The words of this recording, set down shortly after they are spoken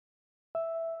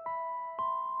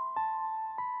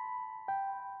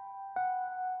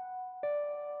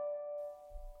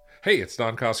Hey, it's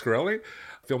Don Coscarelli,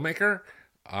 filmmaker.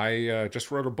 I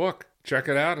just wrote a book. Check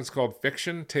it out. It's called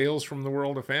Fiction, Tales from the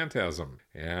World of Phantasm.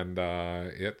 And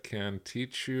it can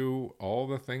teach you all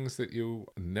the things that you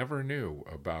never knew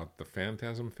about the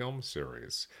Phantasm film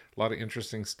series. A lot of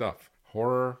interesting stuff.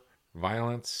 Horror,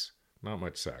 violence, not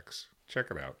much sex.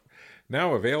 Check it out.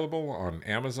 Now available on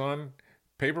Amazon,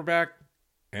 paperback,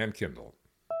 and Kindle.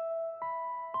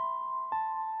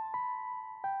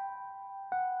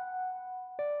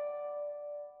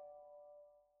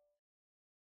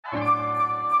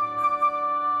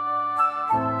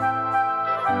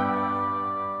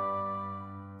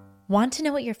 Want to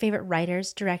know what your favorite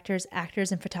writers, directors,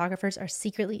 actors, and photographers are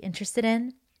secretly interested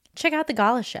in? Check out The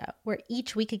Gala Show, where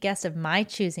each week a guest of my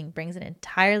choosing brings an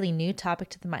entirely new topic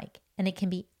to the mic, and it can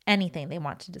be anything they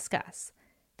want to discuss.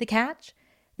 The catch?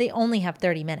 They only have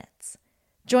 30 minutes.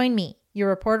 Join me, your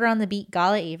reporter on the beat,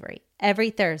 Gala Avery, every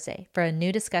Thursday for a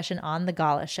new discussion on The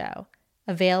Gala Show,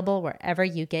 available wherever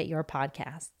you get your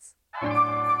podcasts.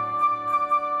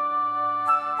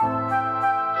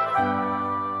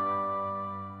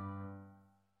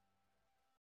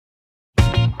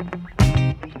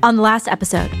 On the last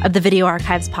episode of the Video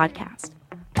Archives podcast,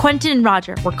 Quentin and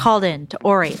Roger were called in to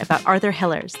orate about Arthur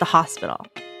Hiller's The Hospital.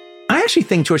 I actually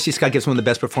think George C. Scott gives one of the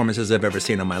best performances I've ever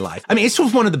seen in my life. I mean, it's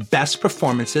one of the best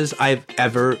performances I've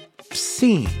ever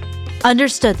seen.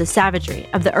 Understood the savagery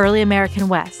of the early American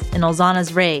West in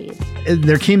Olzana's raid.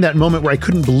 There came that moment where I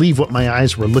couldn't believe what my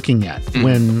eyes were looking at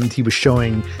when he was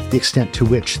showing the extent to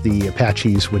which the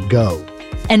Apaches would go.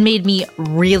 And made me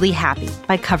really happy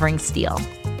by covering Steel.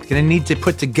 Going to need to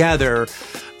put together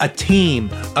a team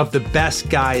of the best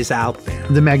guys out there.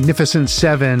 The Magnificent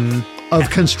Seven of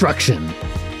construction.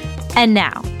 And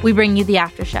now, we bring you the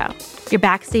after show. Your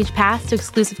backstage pass to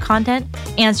exclusive content,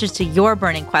 answers to your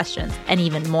burning questions, and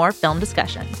even more film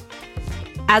discussion.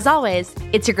 As always,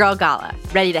 it's your girl Gala,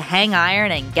 ready to hang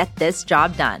iron and get this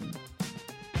job done.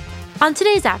 On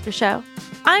today's after show,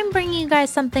 I'm bringing you guys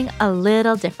something a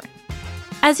little different.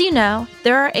 As you know,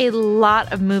 there are a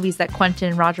lot of movies that Quentin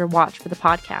and Roger watch for the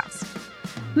podcast.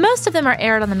 Most of them are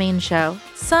aired on the main show,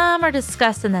 some are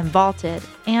discussed and then vaulted,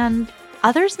 and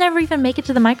others never even make it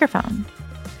to the microphone.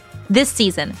 This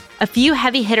season, a few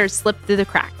heavy hitters slipped through the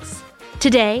cracks.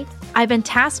 Today, I've been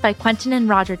tasked by Quentin and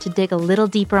Roger to dig a little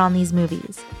deeper on these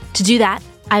movies. To do that,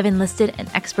 I've enlisted an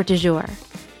expert du jour.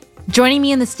 Joining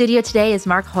me in the studio today is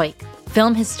Marc Heuck,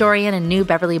 film historian and New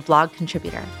Beverly blog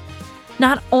contributor.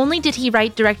 Not only did he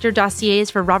write director dossiers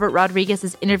for Robert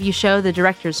Rodriguez's interview show, The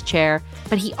Director's Chair,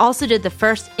 but he also did the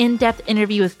first in-depth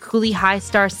interview with Cooley High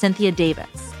star Cynthia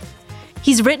Davis.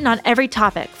 He's written on every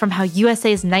topic, from how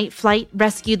USA's Night Flight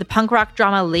rescued the punk rock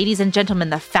drama Ladies and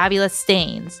Gentlemen, The Fabulous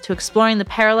Stains, to exploring the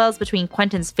parallels between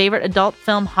Quentin's favorite adult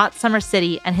film, Hot Summer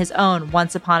City, and his own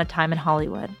Once Upon a Time in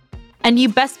Hollywood. And you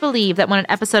best believe that when an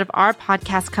episode of our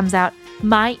podcast comes out,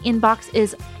 my inbox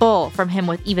is full from him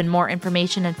with even more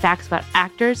information and facts about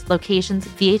actors, locations,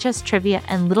 VHS trivia,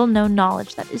 and little-known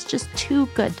knowledge that is just too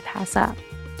good to pass up.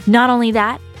 Not only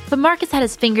that, but Marc has had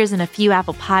his fingers in a few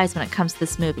apple pies when it comes to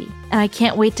this movie, and I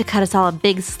can't wait to cut us all a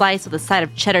big slice with a side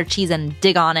of cheddar cheese and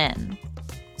dig on in.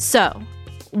 So,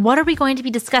 what are we going to be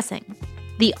discussing?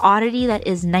 The oddity that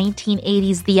is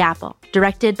 1980's The Apple,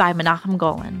 directed by Menachem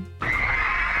Golan.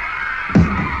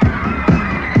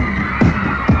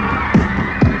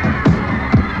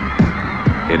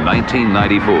 In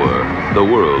 1994, the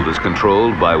world is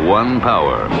controlled by one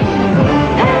power.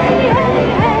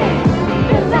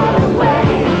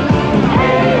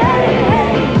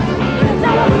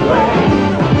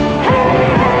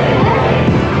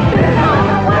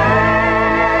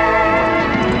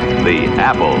 The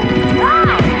Apple.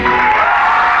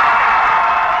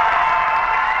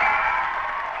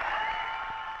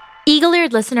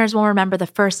 Eagle-eared listeners will remember the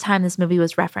first time this movie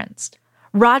was referenced.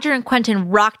 Roger and Quentin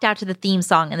rocked out to the theme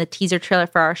song in the teaser trailer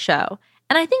for our show,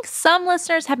 and I think some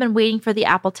listeners have been waiting for The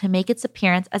Apple to make its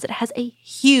appearance as it has a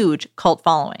huge cult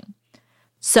following.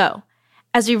 So,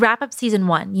 as we wrap up season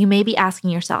 1, you may be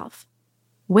asking yourself,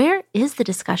 where is the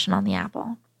discussion on The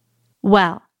Apple?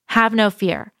 Well, have no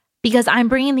fear, because I'm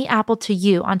bringing The Apple to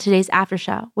you on today's after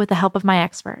show with the help of my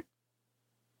expert.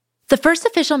 The first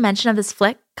official mention of this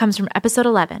flick comes from episode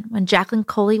 11, when Jacqueline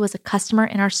Coley was a customer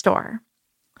in our store.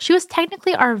 She was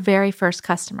technically our very first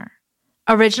customer.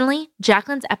 Originally,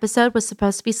 Jacqueline's episode was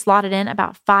supposed to be slotted in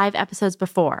about 5 episodes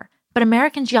before, but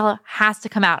American Giallo has to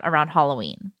come out around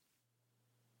Halloween.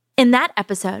 In that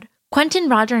episode, Quentin,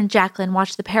 Roger, and Jacqueline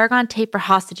watched the Paragon tape for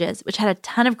Hostages, which had a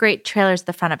ton of great trailers at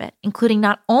the front of it, including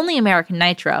not only American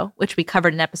Nitro, which we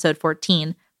covered in episode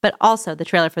 14, but also the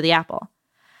trailer for The Apple.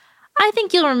 I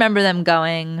think you'll remember them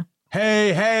going,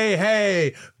 Hey, hey,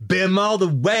 hey, Bim all the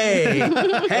way.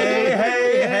 Hey,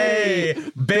 hey,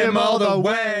 hey, Bim all the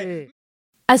way.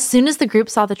 As soon as the group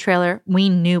saw the trailer, we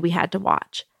knew we had to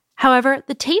watch. However,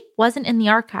 the tape wasn't in the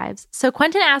archives, so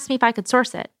Quentin asked me if I could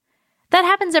source it. That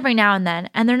happens every now and then,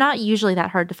 and they're not usually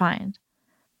that hard to find.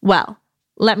 Well,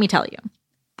 let me tell you,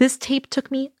 this tape took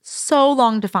me so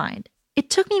long to find. It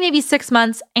took me maybe 6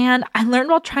 months, and I learned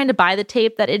while trying to buy the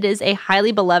tape that it is a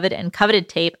highly beloved and coveted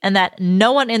tape and that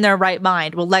no one in their right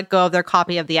mind will let go of their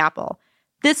copy of The Apple.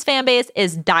 This fan base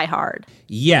is diehard.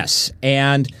 Yes,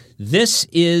 and this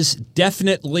is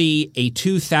definitely a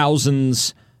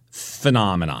 2000s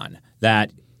phenomenon.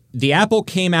 That The Apple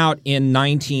came out in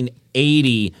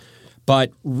 1980,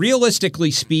 but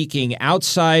realistically speaking,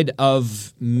 outside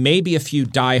of maybe a few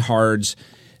diehards,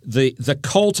 the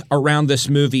cult around this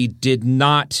movie did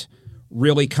not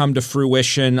really come to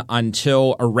fruition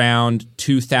until around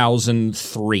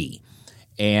 2003.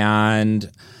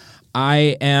 And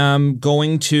I am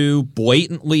going to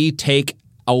blatantly take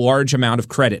a large amount of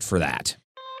credit for that.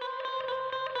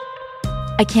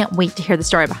 I can't wait to hear the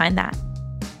story behind that.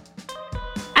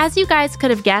 As you guys could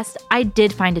have guessed, I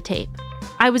did find a tape.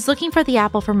 I was looking for The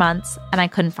Apple for months, and I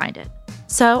couldn't find it.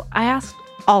 So I asked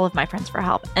all of my friends for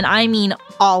help, and I mean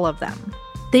all of them.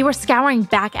 They were scouring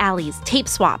back alleys, tape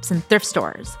swaps, and thrift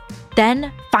stores.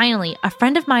 Then, finally, a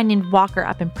friend of mine named Walker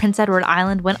up in Prince Edward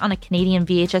Island went on a Canadian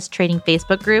VHS trading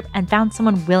Facebook group and found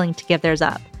someone willing to give theirs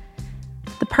up.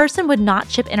 The person would not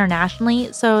ship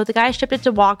internationally, so the guy shipped it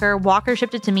to Walker, Walker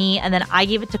shipped it to me, and then I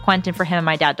gave it to Quentin for him and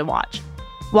my dad to watch.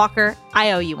 Walker,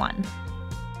 I owe you one.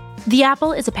 The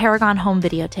Apple is a Paragon home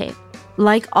videotape.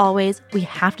 Like always, we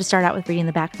have to start out with reading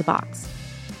the back of the box.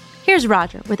 Here's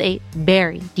Roger with a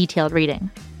very detailed reading.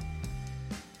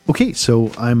 Okay,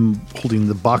 so I'm holding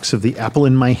the box of The Apple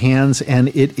in my hands, and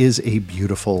it is a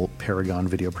beautiful Paragon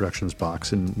Video Productions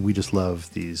box, and we just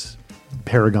love these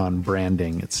Paragon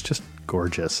branding. It's just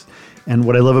gorgeous. And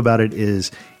what I love about it is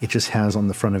it just has on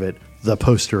the front of it the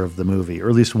poster of the movie, or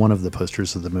at least one of the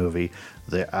posters of the movie,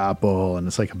 the apple, and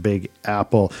it's like a big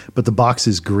apple, but the box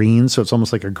is green, so it's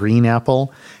almost like a green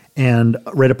apple. And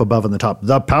right up above on the top,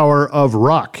 The Power of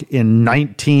Rock in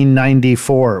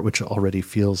 1994, which already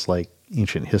feels like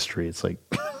ancient history. It's like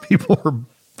people were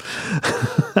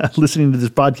listening to this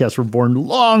podcast were born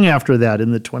long after that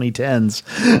in the 2010s.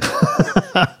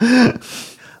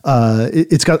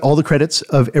 It's got all the credits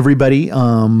of everybody,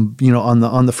 on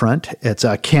the front. It's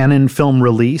a Canon film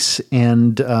release,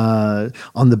 and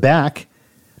on the back,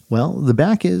 well, the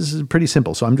back is pretty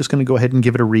simple. So I'm just going to go ahead and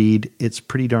give it a read. It's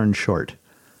pretty darn short.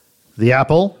 The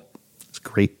Apple. It's a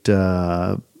great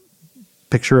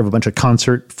picture of a bunch of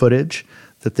concert footage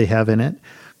that they have in it.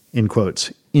 In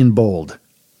quotes, in bold,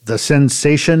 the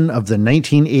sensation of the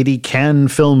 1980 Cannes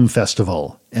Film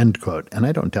Festival, end quote. And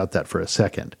I don't doubt that for a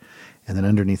second. And then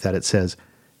underneath that it says,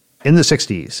 in the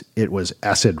 60s, it was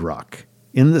acid rock.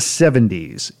 In the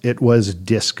 70s, it was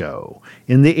disco.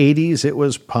 In the 80s, it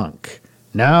was punk.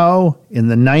 Now, in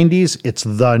the 90s, it's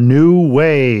the new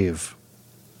wave.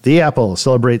 The Apple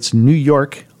celebrates New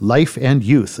York life and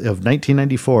youth of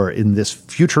 1994 in this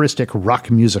futuristic rock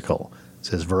musical,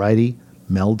 says Variety,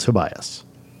 Mel Tobias.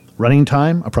 Running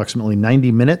time, approximately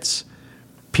 90 minutes.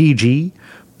 PG,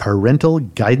 parental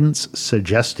guidance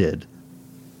suggested.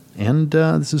 And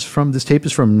this tape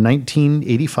is from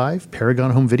 1985, Paragon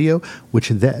Home Video,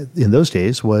 which in those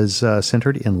days was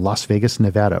centered in Las Vegas,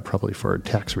 Nevada, probably for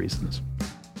tax reasons.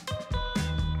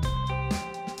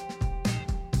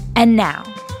 And now,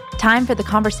 time for the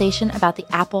conversation about The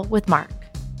Apple with Marc.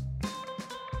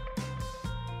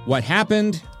 What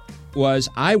happened was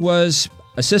I was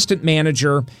assistant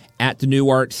manager at the New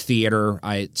Art Theater.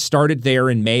 I started there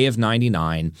in May of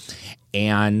 99.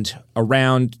 And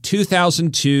around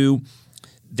 2002,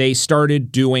 they started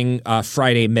doing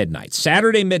Friday midnights.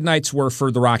 Saturday midnights were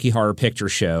for the Rocky Horror Picture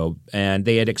Show, and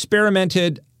they had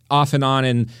experimented off and on.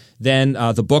 And then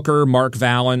the booker, Marc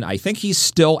Vallon, I think he's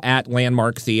still at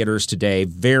Landmark Theaters today.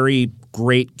 Very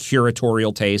great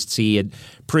curatorial tastes. He had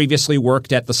previously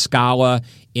worked at the Scala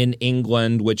in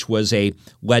England, which was a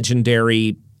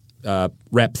legendary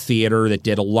rep theater that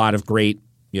did a lot of great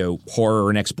horror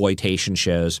and exploitation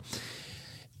shows.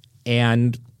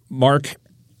 And Marc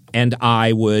and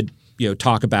I would,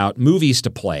 talk about movies to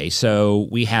play. So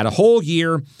we had a whole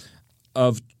year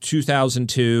of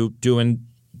 2002 doing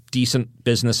decent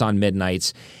business on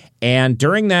midnights. And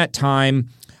during that time,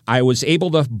 I was able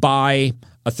to buy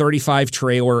a 35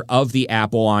 trailer of The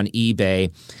Apple on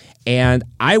eBay. And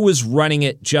I was running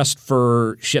it just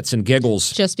for shits and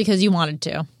giggles. Just because you wanted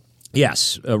to.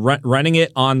 Yes, running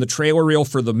it on the trailer reel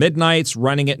for the midnights,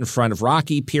 running it in front of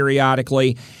Rocky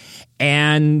periodically.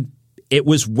 And it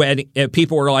was when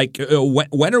people were like,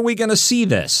 when are we going to see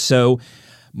this? So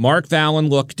Mark Vallon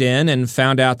looked in and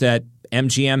found out that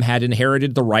MGM had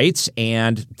inherited the rights,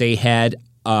 and they had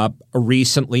a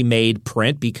recently made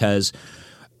print, because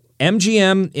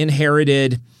MGM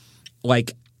inherited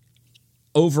like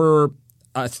over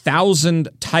 1,000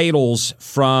 titles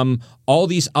from all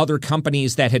these other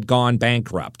companies that had gone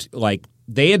bankrupt. Like,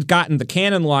 they had gotten the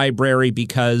Canon library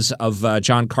because of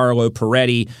Giancarlo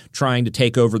Peretti trying to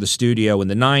take over the studio in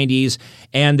the 90s,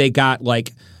 and they got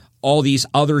like all these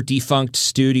other defunct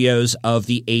studios of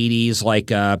the 80s,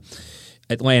 like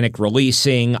Atlantic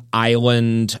Releasing,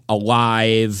 Island,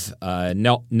 Alive,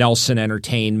 Nelson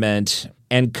Entertainment.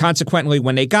 And consequently,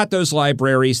 when they got those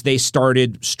libraries, they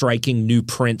started striking new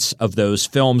prints of those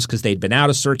films because they'd been out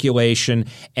of circulation,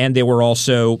 and they were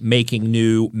also making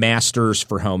new masters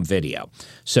for home video.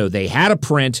 So they had a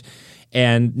print,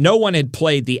 and no one had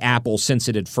played the Apple since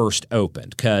it had first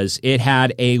opened because it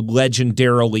had a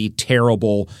legendarily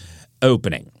terrible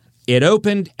opening. It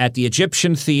opened at the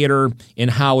Egyptian Theater in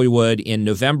Hollywood in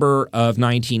November of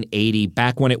 1980,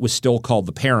 back when it was still called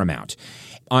the Paramount.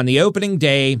 On the opening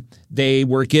day, they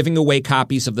were giving away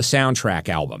copies of the soundtrack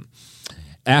album.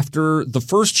 After the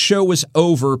first show was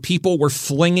over, people were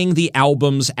flinging the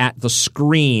albums at the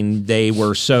screen. They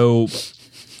were so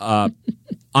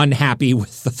unhappy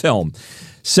with the film.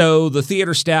 So the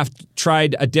theater staff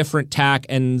tried a different tack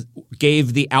and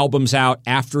gave the albums out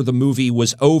after the movie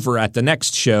was over at the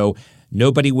next show.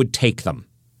 Nobody would take them.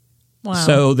 Wow.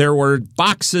 So there were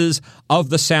boxes of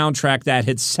the soundtrack that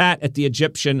had sat at the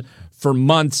Egyptian for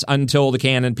months until the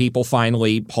Canon people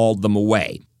finally hauled them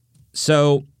away.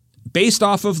 So based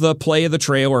off of the play of the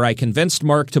trailer, I convinced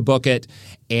Mark to book it,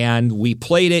 and we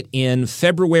played it in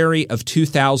February of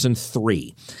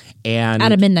 2003. And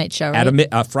at a midnight show, right? At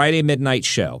a Friday midnight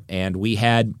show. And we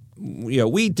had,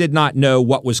 we did not know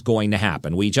what was going to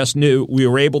happen. We just knew we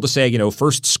were able to say,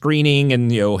 first screening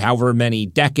in, however many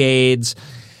decades.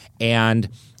 And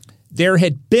there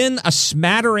had been a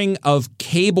smattering of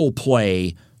cable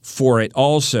play for it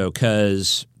also,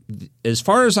 because as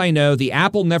far as I know, the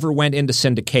Apple never went into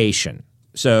syndication.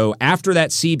 So after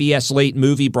that CBS late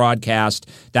movie broadcast,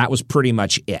 that was pretty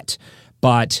much it.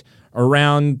 But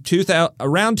around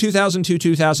 2002,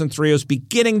 2003, it was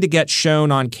beginning to get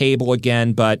shown on cable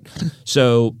again.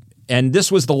 And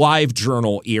this was the Live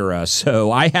Journal era.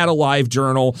 So I had a Live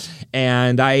Journal,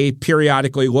 and I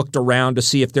periodically looked around to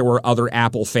see if there were other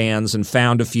Apple fans and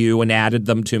found a few and added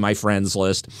them to my friends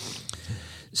list.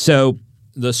 So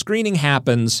the screening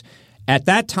happens. At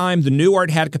that time, the Nuart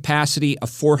had a capacity of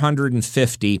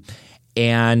 450,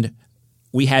 and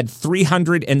we had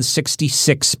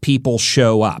 366 people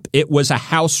show up. It was a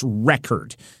house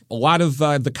record. A lot of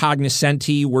the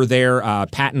cognoscenti were there.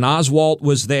 Patton Oswalt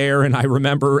was there, and I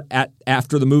remember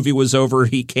after the movie was over,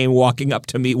 he came walking up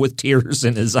to me with tears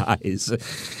in his eyes.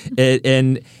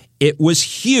 And it was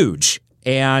huge,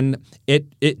 and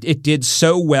it did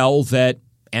so well that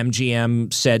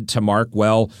MGM said to Mark,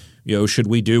 well, should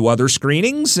we do other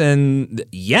screenings? And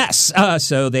yes.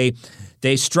 So they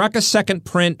struck a second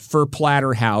print for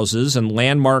Platter Houses, and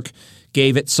Landmark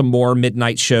gave it some more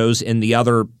midnight shows in the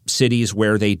other cities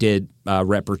where they did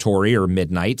repertory or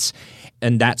midnights.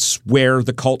 And that's where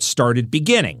the cult started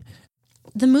beginning.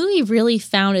 The movie really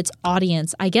found its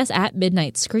audience, I guess, at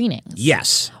midnight screenings.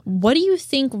 Yes. What do you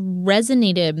think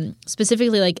resonated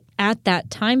specifically at that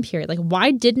time period?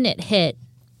 Why didn't it hit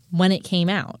when it came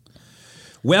out?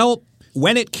 Well,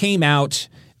 when it came out,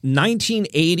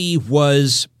 1980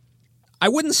 was, I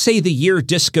wouldn't say the year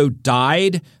disco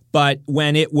died, but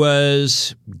when it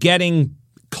was getting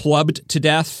clubbed to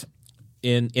death.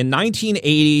 In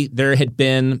 1980, there had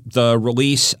been the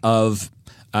release of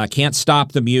Can't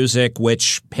Stop the Music,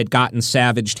 which had gotten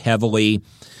savaged heavily.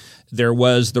 There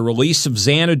was the release of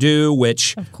Xanadu,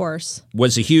 which of course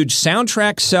was a huge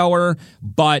soundtrack seller,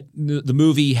 but the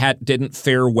movie didn't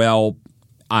fare well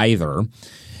either.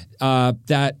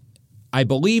 That I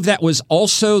believe that was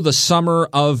also the summer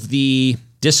of the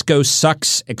Disco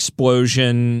Sucks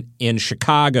explosion in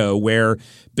Chicago, where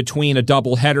between a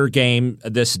doubleheader game,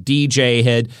 this DJ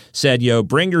had said,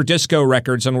 bring your disco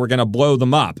records and we're going to blow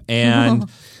them up. And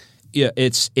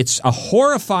it's a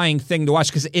horrifying thing to watch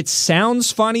because it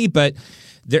sounds funny, but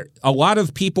a lot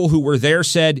of people who were there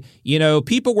said,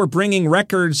 people were bringing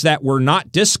records that were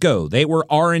not disco. They were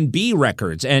R&B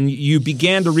records. And you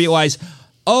began to realize,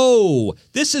 oh,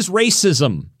 this is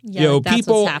racism. Yeah, that's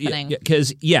people, what's happening.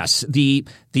 Because, yes, the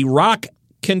rock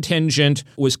contingent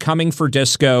was coming for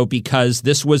disco because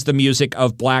this was the music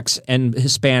of blacks and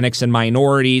Hispanics and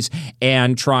minorities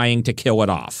and trying to kill it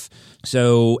off.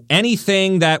 So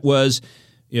anything that was,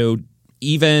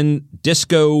 even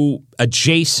disco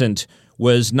adjacent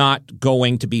was not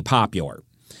going to be popular.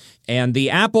 And the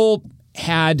Apple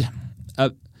had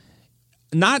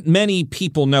not many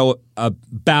people know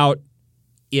about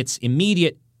its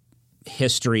immediate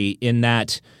history in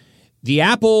that the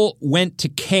Apple went to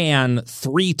Cannes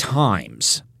 3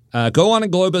 times. Go On a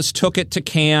Globus took it to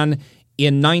Cannes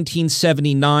in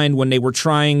 1979 when they were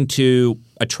trying to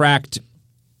attract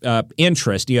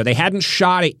interest. They hadn't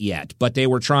shot it yet, but they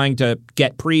were trying to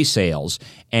get pre-sales,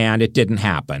 and it didn't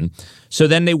happen. So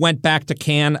then they went back to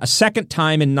Cannes a second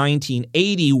time in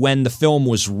 1980 when the film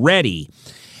was ready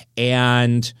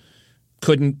and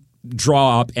couldn't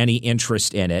draw up any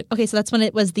interest in it. Okay, so that's when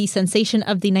it was the sensation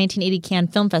of the 1980 Cannes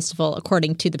Film Festival,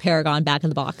 according to the Paragon back in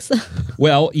the box.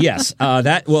 Well, yes,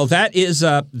 that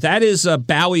is a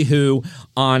ballyhoo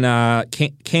on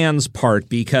Cannes' part,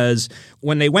 because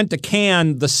when they went to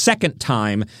Cannes the second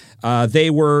time,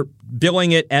 they were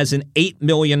billing it as an $8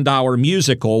 million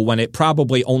musical when it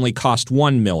probably only cost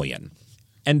 $1 million.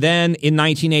 And then in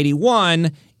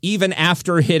 1981, even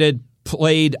after it had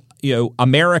played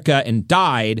America and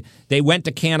died, they went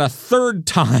to Cannes a third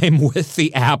time with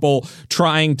the Apple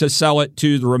trying to sell it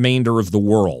to the remainder of the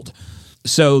world.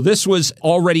 So this was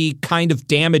already kind of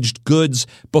damaged goods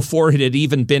before it had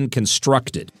even been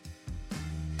constructed.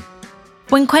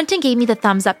 When Quentin gave me the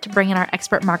thumbs up to bring in our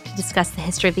expert Marc to discuss the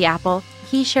history of the Apple,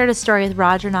 he shared a story with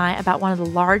Roger and I about one of the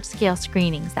large-scale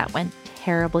screenings that went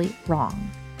terribly wrong.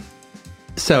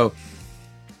 So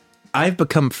I've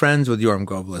become friends with Jour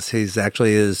Globus. He's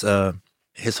actually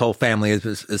his whole family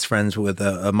is friends with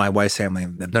my wife's family.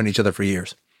 They've known each other for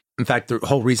years. In fact, the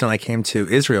whole reason I came to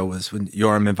Israel was when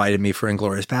Joram invited me for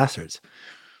Inglourious Bastards.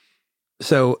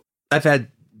 So I've had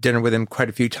dinner with him quite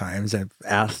a few times.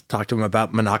 I've talked to him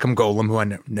about Menachem Golem, who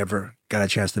I never got a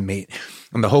chance to meet,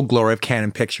 and the whole glory of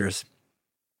Canon Pictures.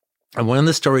 And one of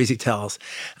the stories he tells,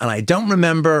 and I don't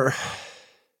remember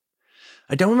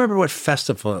what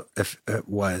festival it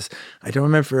was. I don't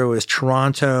remember if it was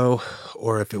Toronto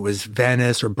or if it was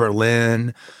Venice or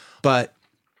Berlin, but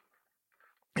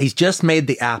he's just made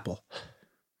the Apple,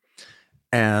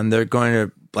 and they're going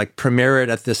to premiere it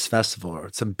at this festival, or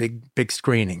it's a big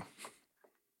screening.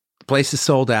 The place is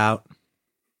sold out,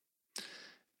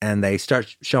 and they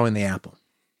start showing the Apple,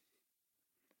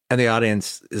 and the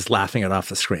audience is laughing it off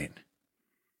the screen.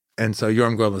 And so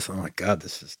Joram Globus, oh my God,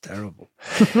 this is terrible.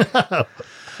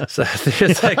 So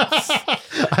there's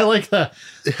I like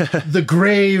the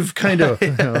grave kind of.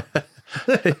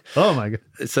 Oh my God.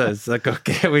 So it's like,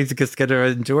 okay, we just got to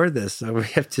endure this. So we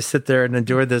have to sit there and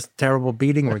endure this terrible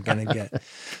beating we're going to get.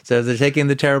 So they're taking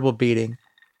the terrible beating.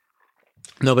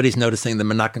 Nobody's noticing the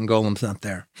Menachem Golem's not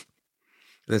there.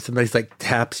 Then somebody's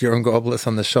taps Joram Globus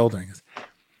on the shoulder and goes,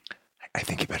 I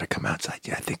think you better come outside.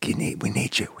 Yeah, I think we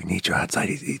need you. We need you outside.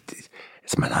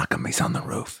 It's Menachem. He's on the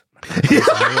roof.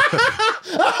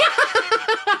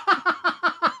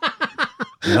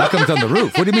 Menachem's on the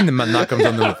roof. What do you mean the Menachem's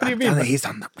on the roof? What do you mean? He's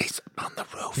on the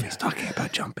roof. He's talking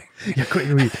about jumping. Yeah,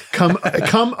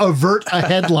 come avert a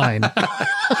headline.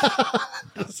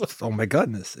 Oh my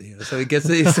goodness! So he gets.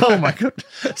 Oh my goodness!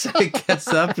 So he gets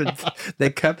up and they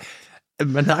come.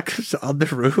 Menachem's on the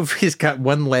roof. He's got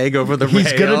one leg over the rail.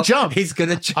 He's gonna jump. He's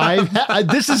gonna jump.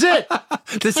 This is it.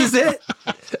 This is it.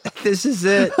 This is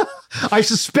it. I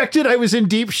suspected I was in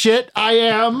deep shit. I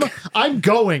am. I'm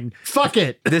going. Fuck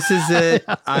it. This is it.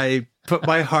 I put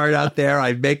my heart out there.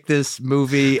 I make this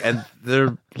movie, and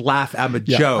they're laugh. I'm a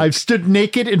joke. I've stood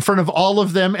naked in front of all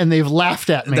of them, and they've laughed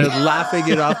at me. They're laughing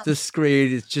it off the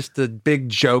screen. It's just a big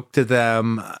joke to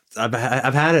them. I've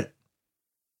had it.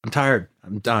 I'm tired.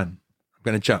 I'm done. I'm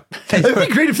going to jump. It'd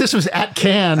be great if this was at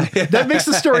Cannes. That makes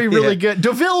the story really good.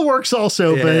 Deauville works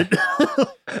also, but...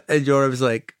 And Joram was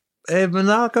like, hey,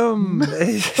 Menachem,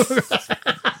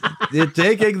 you're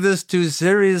taking this too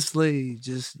seriously.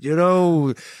 Just,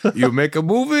 you make a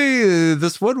movie,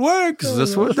 this one works,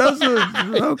 this one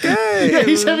doesn't. Okay. Yeah,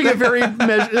 he's having a very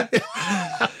measured...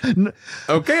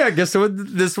 Okay, I guess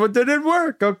this one didn't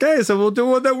work. Okay, so we'll do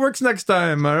one that works next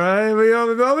time. All right, we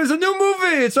always a new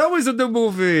movie. It's always a new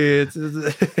movie. It's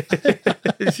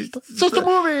just a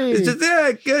movie. It's just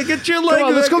get your leg. Come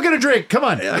on, let's go get a drink. Come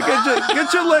on,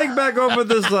 get your leg back over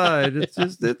the side.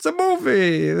 It's a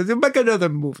movie. Make another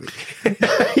movie.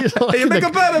 You make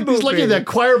a better movie. He's lucky that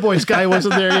choir voice guy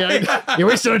wasn't there yet. You're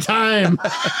wasting our time.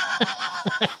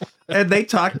 And they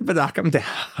talked Menachem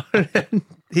down. And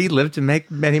he lived to make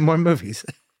many more movies.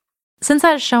 Since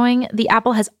that showing, the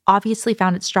Apple has obviously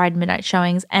found its stride in midnight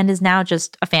showings and is now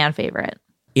just a fan favorite.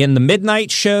 in the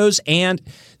midnight shows, and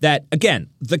that, again,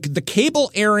 the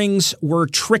cable airings were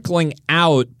trickling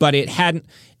out, but it hadn't.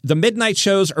 The midnight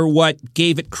shows are what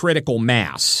gave it critical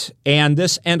mass, and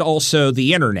also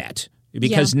the internet,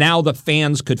 because now the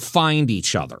fans could find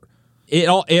each other. It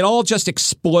all just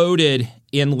exploded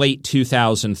in late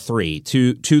 2003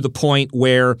 to the point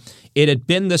where it had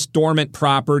been this dormant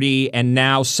property, and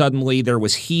now suddenly there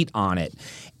was heat on it.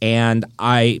 And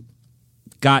I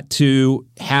got to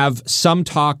have some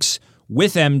talks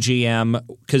with MGM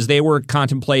because they were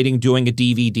contemplating doing a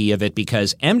DVD of it,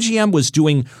 because MGM was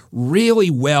doing really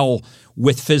well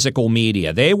with physical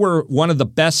media. They were one of the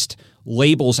best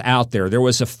labels out there. There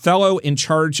was a fellow in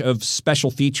charge of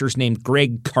special features named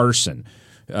Greg Carson.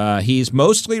 He's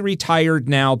mostly retired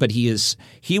now, but he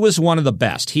was one of the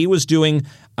best. He was doing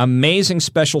amazing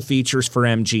special features for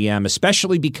MGM,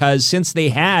 especially because since they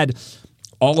had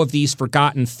all of these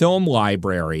forgotten film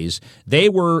libraries, they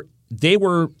were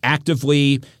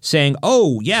actively saying,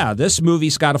 "Oh yeah, this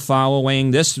movie's got a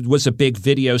following. This was a big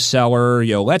video seller.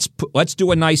 Let's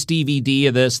do a nice DVD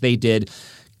of this." They did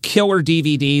killer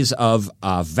DVDs of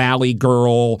Valley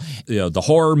Girl, the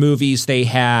horror movies they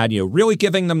had. Really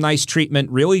giving them nice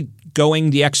treatment, really going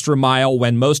the extra mile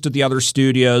when most of the other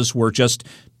studios were just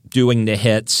doing the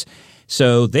hits.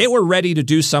 So they were ready to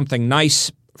do something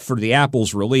nice for the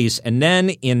Apple's release, and then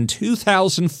in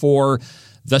 2004.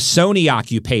 The Sony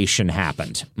occupation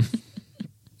happened.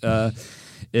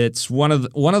 It's one of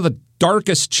the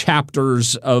darkest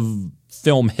chapters of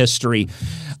film history.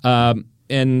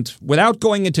 And without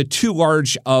going into too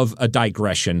large of a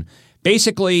digression,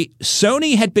 basically,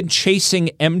 Sony had been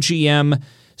chasing MGM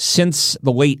since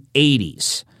the late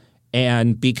 80s.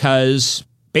 And because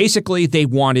basically they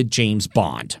wanted James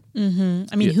Bond. Mm-hmm.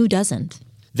 I mean, who doesn't?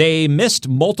 They missed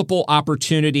multiple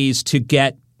opportunities to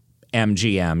get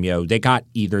MGM. They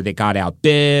got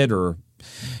outbid, or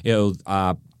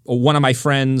one of my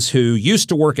friends who used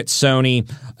to work at Sony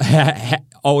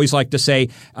always liked to say,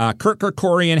 Kurt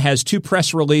Kerkorian has two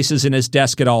press releases in his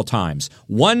desk at all times.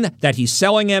 One that he's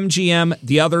selling MGM,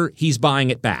 the other he's buying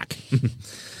it back.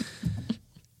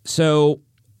 So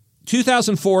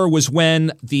 2004 was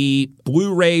when the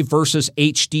Blu-ray versus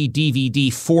HD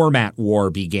DVD format war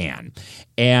began.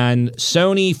 And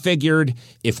Sony figured,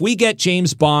 if we get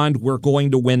James Bond, we're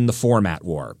going to win the format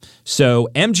war. So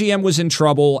MGM was in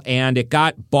trouble, and it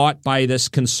got bought by this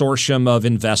consortium of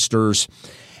investors.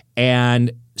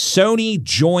 And Sony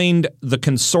joined the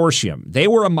consortium. They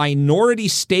were a minority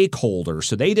stakeholder,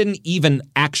 so they didn't even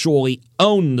actually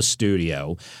own the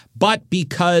studio. But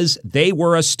because they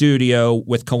were a studio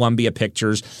with Columbia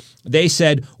Pictures, they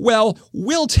said, well,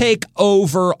 we'll take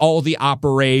over all the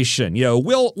operation.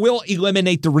 We'll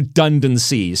eliminate the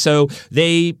redundancy. So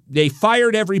they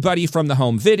fired everybody from the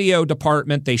home video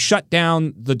department. They shut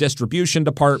down the distribution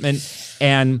department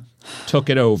and took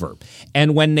it over.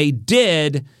 And when they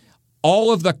did,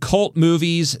 all of the cult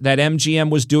movies that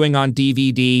MGM was doing on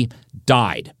DVD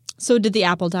died. So did the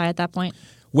Apple die at that point?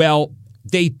 Well,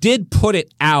 they did put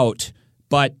it out,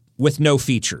 but with no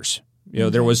features.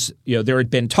 There was, there had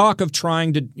been talk of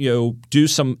trying to, do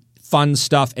some fun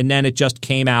stuff, and then it just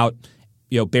came out,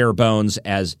 bare bones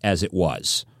as it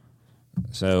was.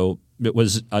 So it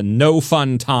was a no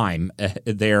fun time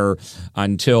there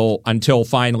until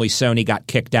finally Sony got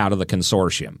kicked out of the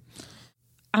consortium.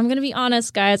 I'm going to be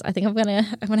honest, guys. I think I'm going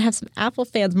to have some Apple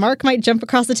fans. Mark might jump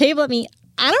across the table at me.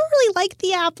 I don't really like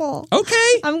the Apple.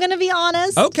 Okay. I'm going to be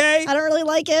honest. Okay. I don't really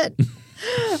like it.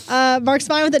 Mark's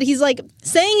fine with it. He's like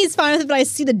saying he's fine with it, but I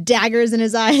see the daggers in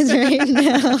his eyes right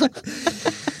now.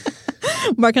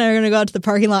 Mark and I are going to go out to the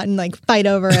parking lot and fight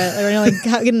over it. We're going to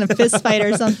get in a fist fight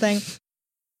or something.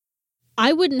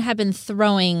 I wouldn't have been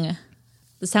throwing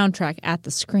the soundtrack at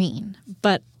the screen,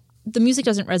 but the music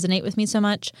doesn't resonate with me so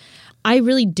much. I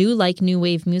really do like new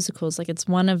wave musicals.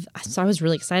 So I was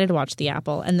really excited to watch The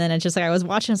Apple. And then it's just I was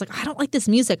watching, I was like, I don't like this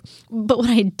music. But what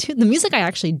I do, the music I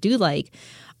actually do like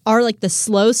are the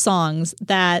slow songs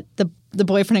that the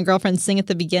boyfriend and girlfriend sing at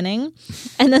the beginning.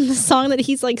 And then the song that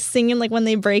he's singing when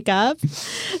they break up.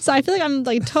 So I feel like I'm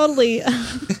totally.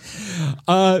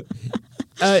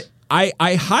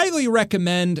 I highly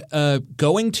recommend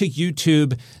going to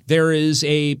YouTube. There is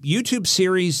a YouTube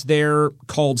series there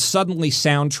called Suddenly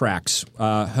Soundtracks,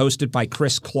 hosted by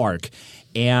Chris Clark.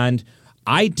 And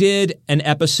I did an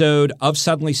episode of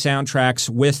Suddenly Soundtracks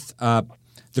with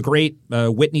the great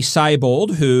Whitney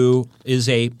Seibold, who is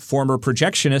a former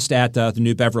projectionist at the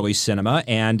New Beverly Cinema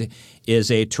and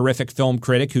is a terrific film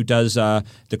critic who does the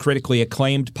critically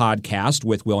acclaimed podcast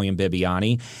with William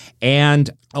Bibbiani, and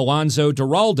Alonso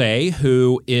Duralde,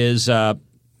 who is the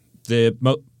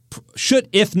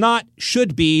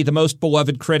should be the most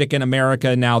beloved critic in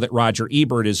America now that Roger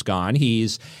Ebert is gone. He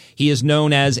is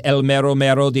known as El Mero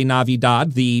Mero de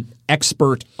Navidad, the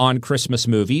expert on Christmas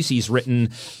movies. He's written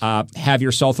Have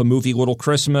Yourself a Movie, Little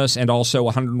Christmas, and also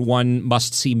 101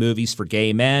 must-see movies for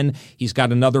gay men. He's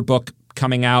got another book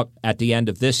coming out at the end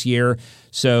of this year.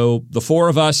 So the four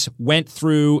of us went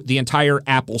through the entire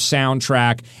Apple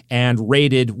soundtrack and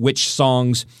rated which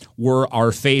songs were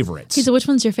our favorites. Okay, so which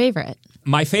one's your favorite?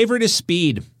 My favorite is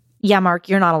Speed. Yeah, Mark,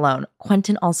 you're not alone.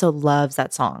 Quentin also loves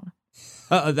that song.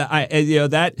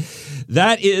 That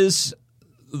is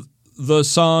the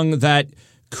song that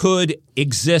could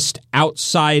exist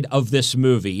outside of this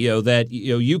movie.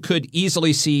 You could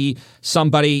easily see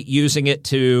somebody using it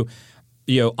to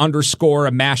underscore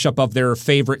a mashup of their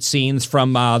favorite scenes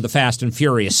from the Fast and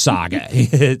Furious saga.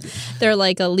 They're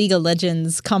like a League of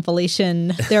Legends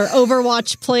compilation. They're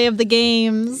Overwatch play of the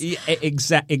games.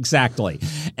 Exactly.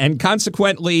 And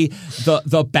consequently,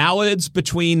 the ballads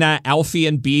between Alfie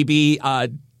and Bibi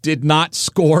did not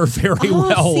score very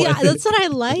well. See, that's what I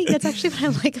like. That's actually what I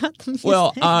like about the music.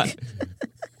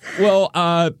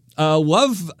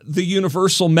 Love the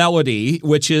Universal Melody,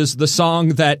 which is the song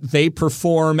that they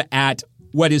perform at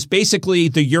what is basically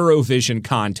the Eurovision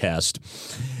contest.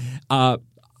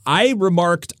 I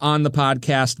remarked on the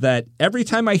podcast that every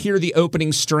time I hear the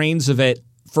opening strains of it,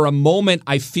 for a moment,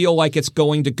 I feel like it's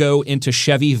going to go into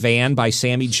Chevy Van by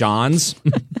Sammy Johns.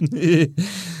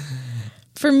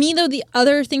 For me, though, the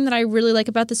other thing that I really like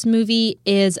about this movie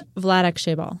is Vladek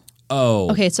Sheybal. Oh.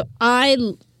 Okay, so I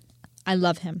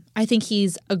love him. I think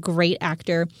he's a great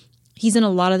actor. He's in a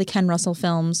lot of the Ken Russell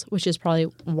films, which is probably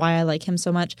why I like him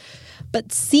so much.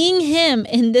 But seeing him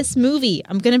in this movie,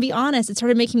 I'm going to be honest, it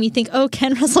started making me think, oh,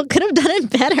 Ken Russell could have done it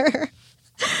better.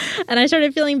 And I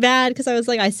started feeling bad because I was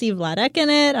like, I see Vladek in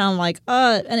it. And I'm like,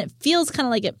 and it feels kind of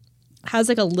like it has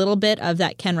like a little bit of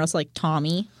that Ken Russell, like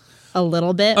Tommy, a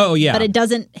little bit. Oh, yeah. But it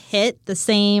doesn't hit the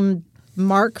same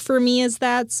mark for me as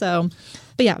that. So,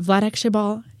 but yeah, Vladek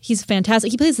Sheybal, he's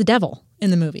fantastic. He plays the devil in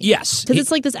the movie. Yes. Because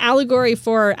it's like this allegory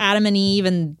for Adam and Eve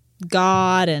and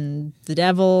God and the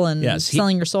devil and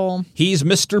selling your soul. He's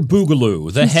Mr.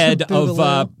 Boogaloo, the head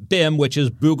of BIM, which is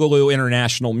Boogaloo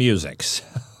International Music.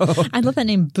 I love that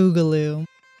name, Boogaloo.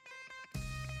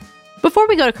 Before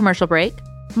we go to commercial break,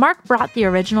 Mark brought the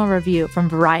original review from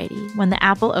Variety when the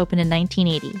Apple opened in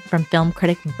 1980 from film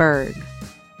critic Berg.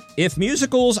 If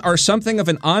musicals are something of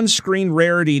an on-screen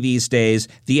rarity these days,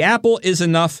 The Apple is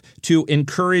enough to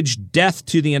encourage death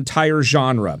to the entire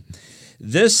genre.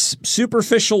 This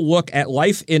superficial look at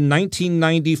life in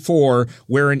 1994,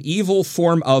 where an evil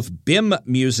form of BIM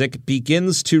music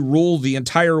begins to rule the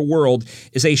entire world,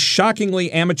 is a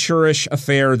shockingly amateurish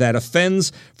affair that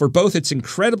offends for both its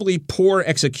incredibly poor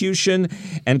execution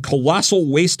and colossal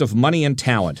waste of money and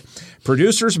talent.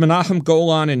 Producers Menachem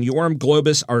Golan and Yoram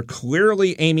Globus are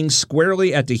clearly aiming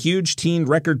squarely at the huge teen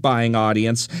record-buying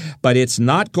audience, but it's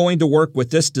not going to work with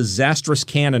this disastrous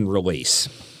canon release.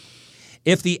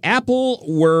 If The Apple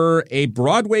were a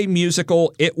Broadway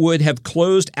musical, it would have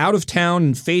closed out of town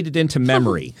and faded into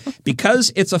memory.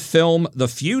 Because it's a film, the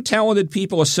few talented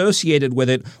people associated with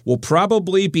it will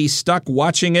probably be stuck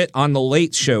watching it on The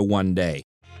Late Show one day.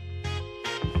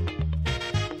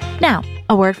 Now,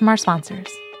 a word from our sponsors.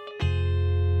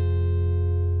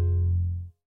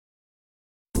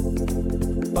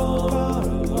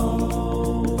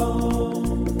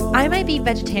 I might be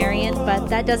vegetarian, but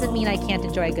that doesn't mean I can't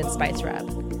enjoy a good spice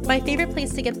rub. My favorite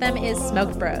place to get them is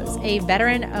Smoked Bros, a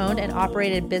veteran-owned and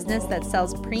operated business that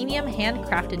sells premium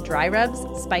handcrafted dry rubs,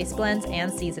 spice blends,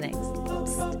 and seasonings.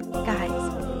 Psst,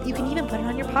 guys, you can even put it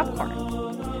on your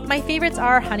popcorn. My favorites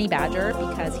are Honey Badger,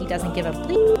 because he doesn't give a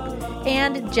bleep,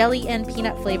 and jelly and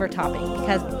peanut flavor topping,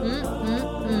 because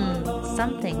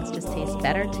some things just taste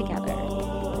better together.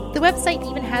 The website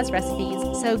even has recipes,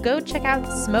 so go check out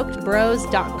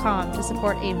smokedbros.com to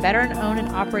support a veteran-owned and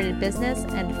operated business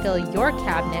and fill your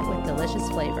cabinet with delicious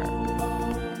flavor.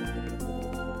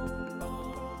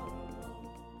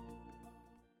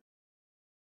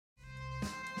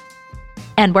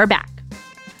 And we're back.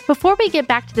 Before we get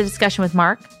back to the discussion with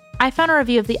Mark, I found a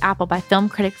review of The Apple by film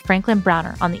critic Franklin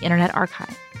Browner on the Internet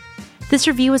Archive. This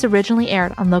review was originally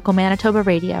aired on local Manitoba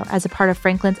radio as a part of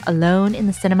Franklin's Alone in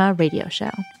the Cinema radio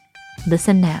show.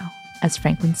 Listen now as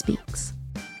Franklin speaks.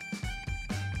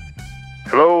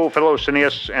 Hello, fellow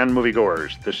cineasts and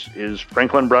moviegoers. This is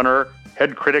Franklin Brunner,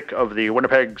 head critic of the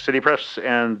Winnipeg City Press,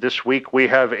 and this week we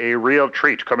have a real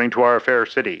treat coming to our fair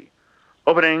city.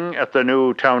 Opening at the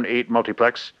new Town 8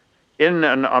 multiplex, in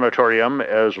an auditorium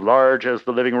as large as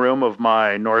the living room of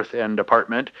my North End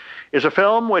apartment, is a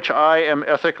film which I am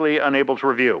ethically unable to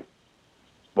review.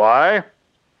 Why?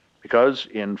 Because,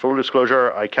 in full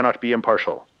disclosure, I cannot be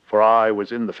impartial, for I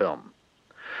was in the film.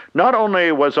 Not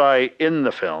only was I in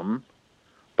the film,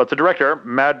 but the director,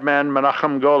 Madman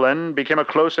Menachem Golan, became a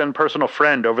close and personal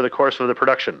friend over the course of the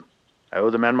production. I owe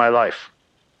the man my life,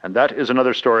 and that is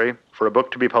another story for a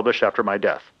book to be published after my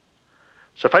death.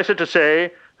 Suffice it to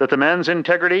say that the man's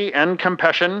integrity and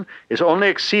compassion is only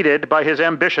exceeded by his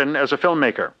ambition as a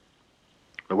filmmaker.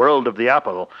 The World of the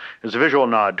Apple is a visual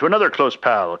nod to another close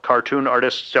pal, cartoon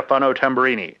artist Stefano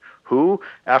Tamburini, who,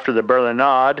 after the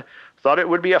Berlinade, thought it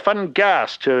would be a fun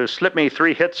gas to slip me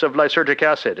 3 hits of lysergic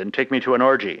acid and take me to an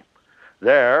orgy.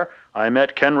 There, I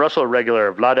met Ken Russell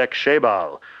regular Vladek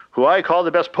Shebal, who I call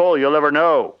the best Pole you'll ever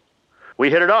know. We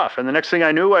hit it off, and the next thing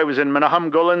I knew, I was in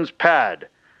Menachem Golan's pad.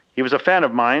 He was a fan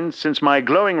of mine since my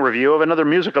glowing review of another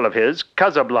musical of his,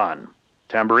 Casablanca.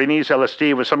 Tamburini's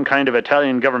LSD was some kind of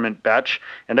Italian government batch,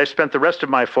 and I spent the rest of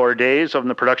my 4 days on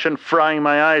the production frying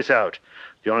my eyes out.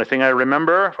 The only thing I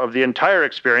remember of the entire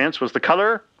experience was the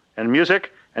color and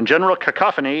music and general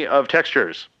cacophony of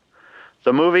textures.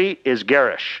 The movie is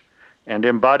garish and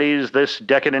embodies this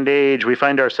decadent age we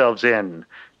find ourselves in.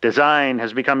 Design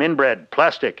has become inbred,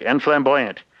 plastic, and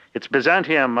flamboyant. It's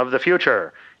Byzantium of the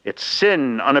future. It's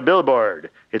sin on a billboard.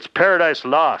 It's paradise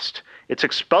lost. It's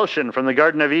expulsion from the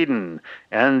Garden of Eden.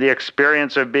 And the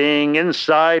experience of being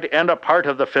inside and a part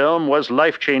of the film was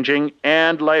life-changing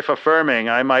and life-affirming,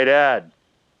 I might add.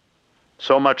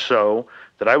 So much so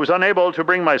that I was unable to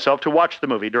bring myself to watch the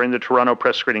movie during the Toronto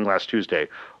press screening last Tuesday.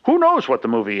 Who knows what the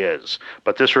movie is?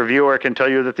 But this reviewer can tell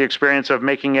you that the experience of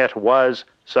making it was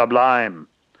sublime.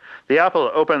 The Apple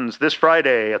opens this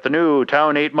Friday at the new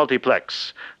Town 8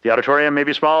 Multiplex. The auditorium may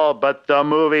be small, but the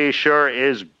movie sure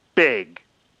is big.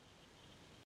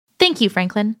 Thank you,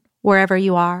 Franklin, wherever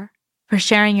you are, for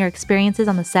sharing your experiences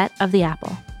on the set of The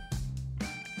Apple.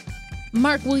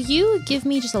 Mark, will you give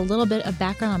me just a little bit of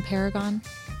background on Paragon?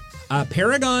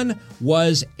 Paragon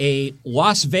was a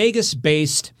Las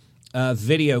Vegas-based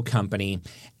video company,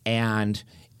 and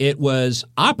it was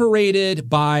operated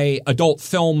by adult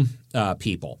film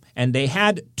people. And they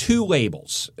had 2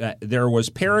 labels. There was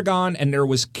Paragon and there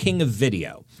was King of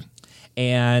Video.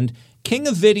 And King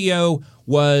of Video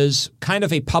was kind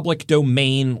of a public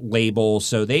domain label,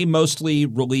 so they mostly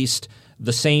released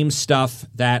the same stuff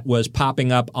that was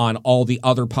popping up on all the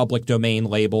other public domain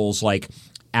labels like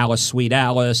Alice Sweet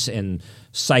Alice and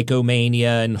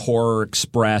Psychomania and Horror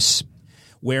Express,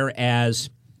 whereas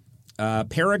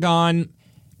Paragon,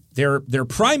 their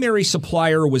primary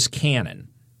supplier was Canon.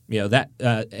 You know that,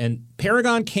 and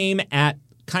Paragon came at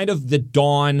kind of the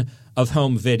dawn of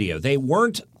home video. They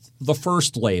weren't the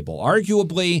first label.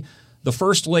 Arguably, the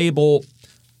first label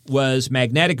was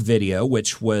Magnetic Video,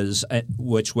 which was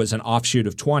an offshoot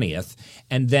of 20th,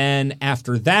 and then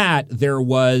after that there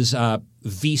was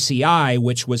VCI,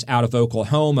 which was out of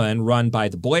Oklahoma and run by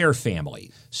the Blair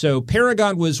family. So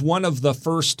Paragon was one of the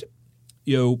first,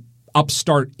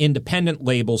 upstart independent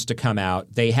labels to come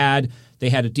out. They had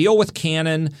a deal with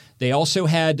Canon. They also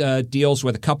had deals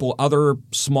with a couple other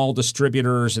small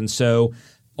distributors, and so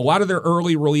a lot of their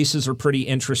early releases are pretty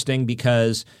interesting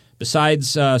because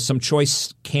besides some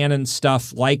choice Canon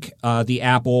stuff like The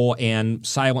Apple and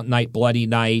Silent Night, Bloody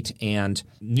Night, and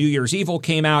New Year's Evil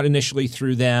came out initially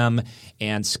through them,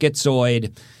 and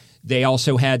Schizoid, they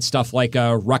also had stuff like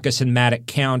Ruckus in Maddox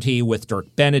County with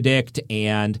Dirk Benedict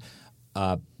and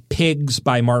Pigs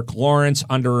by Mark Lawrence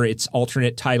under its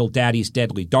alternate title Daddy's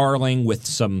Deadly Darling with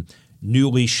some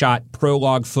newly shot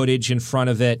prologue footage in front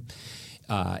of it.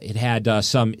 It had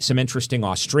some interesting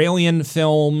Australian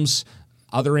films,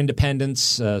 other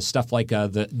independents, stuff like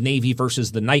the Navy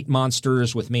versus the Night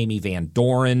Monsters with Mamie Van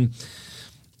Doren.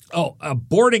 Oh,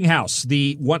 Boarding House,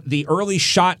 the early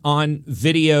shot on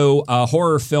video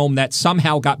horror film that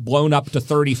somehow got blown up to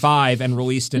 35 and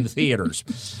released in theaters.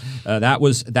 That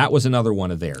was another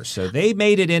one of theirs. So they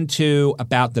made it into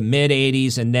about the mid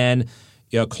 80s and then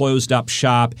closed up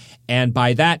shop. And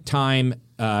by that time,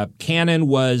 Canon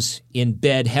was in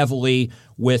bed heavily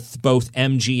with both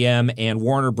MGM and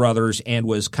Warner Brothers and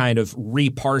was kind of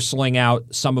reparceling out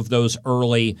some of those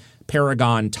early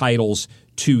Paragon titles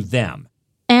to them.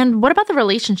 And what about the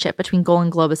relationship between Golan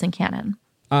Globus and Canon?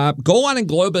 Golan and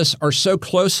Globus are so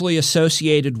closely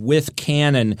associated with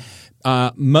Canon,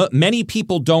 many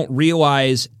people don't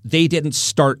realize they didn't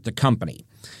start the company.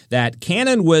 That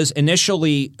Canon was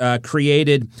initially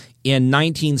created in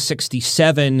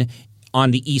 1967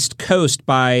 on the East Coast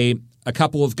by a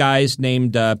couple of guys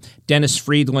named Dennis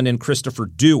Friedland and Christopher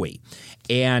Dewey.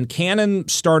 And Canon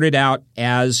started out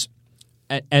as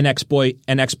an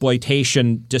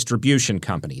exploitation distribution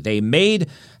company. They made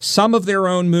some of their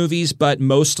own movies, but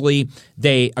mostly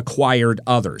they acquired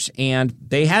others. And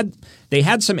they had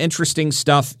some interesting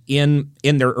stuff in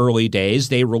their early days.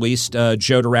 They released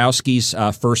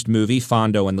Jodorowsky's first movie,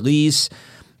 Fondo and Lise.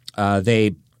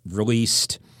 They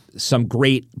released some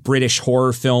great British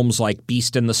horror films like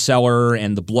Beast in the Cellar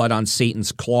and The Blood on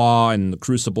Satan's Claw and The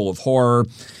Crucible of Horror.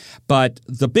 But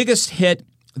the biggest hit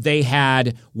they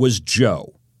had was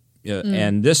Joe.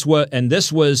 And this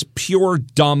was pure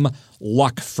dumb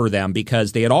luck for them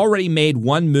because they had already made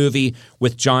one movie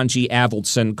with John G.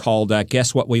 Avildsen called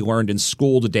Guess What We Learned in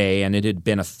School Today, and it had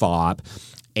been a flop.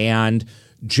 And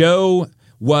Joe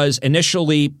was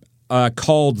initially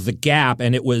called The Gap,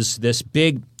 and it was this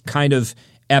big kind of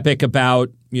epic about,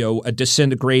 a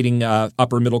disintegrating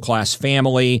upper middle class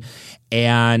family,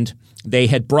 and they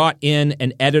had brought in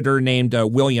an editor named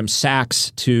William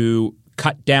Sachs to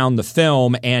cut down the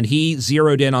film, and he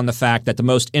zeroed in on the fact that the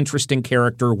most interesting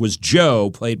character was Joe,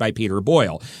 played by Peter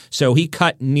Boyle. So he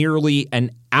cut nearly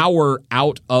an hour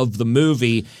out of the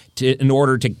movie in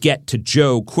order to get to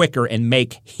Joe quicker and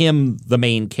make him the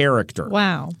main character.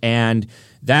 Wow. And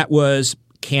that was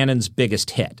Cannon's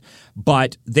biggest hit.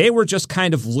 But they were just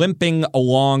kind of limping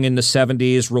along in the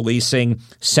 70s, releasing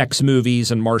sex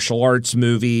movies and martial arts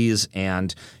movies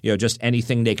and, just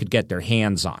anything they could get their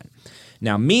hands on.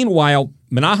 Now, meanwhile,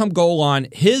 Menahem Golan,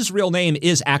 his real name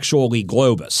is actually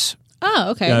Globus.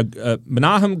 Oh, okay.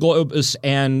 Menahem Globus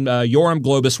and Yoram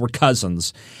Globus were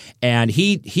cousins, and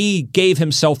he gave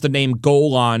himself the name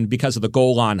Golan because of the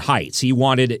Golan Heights.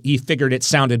 He figured it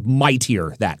sounded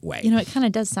mightier that way. It kind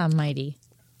of does sound mighty.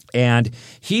 And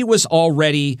he was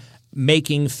already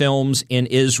making films in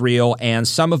Israel, and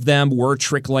some of them were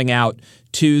trickling out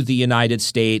to the United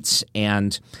States.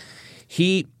 And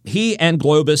he and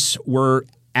Globus were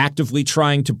actively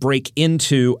trying to break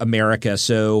into America.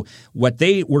 So what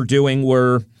they were doing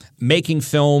were making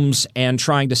films and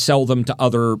trying to sell them to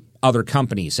other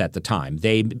companies at the time.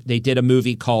 They did a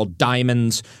movie called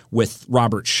Diamonds with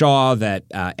Robert Shaw that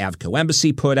Avco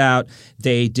Embassy put out.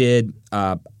 They did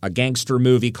a gangster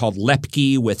movie called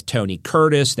Lepke with Tony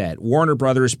Curtis that Warner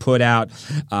Brothers put out.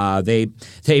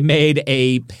 They made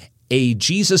a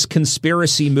Jesus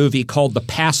conspiracy movie called The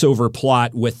Passover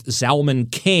Plot with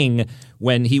Zalman King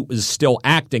when he was still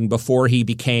acting before he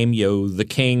became the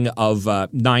king of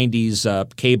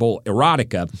 90s cable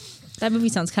erotica. That movie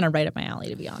sounds kind of right up my alley,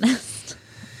 to be honest.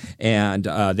 And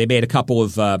they made a couple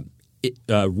of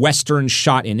westerns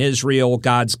shot in Israel,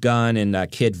 God's Gun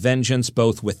and Kid Vengeance,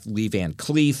 both with Lee Van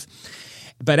Cleef.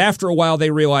 But after a while,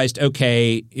 they realized,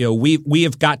 okay, we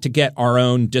have got to get our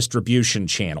own distribution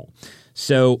channel.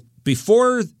 So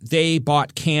before they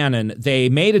bought Cannon, they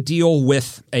made a deal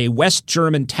with a West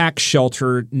German tax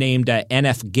shelter named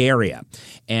NF Garia.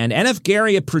 And NF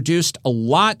Garia produced a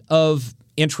lot of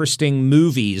interesting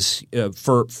movies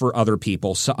for other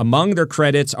people. So among their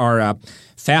credits are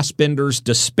Fassbinder's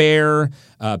Despair,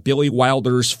 Billy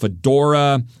Wilder's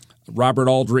Fedora, Robert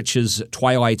Aldrich's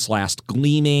Twilight's Last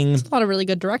Gleaming. A lot of really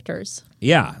good directors.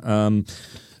 Yeah.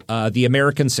 The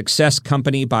American Success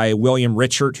Company by William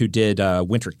Richert, who did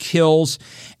Winter Kills.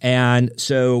 And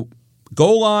so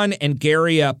Golan and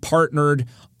Garia partnered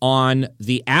on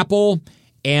The Apple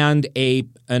and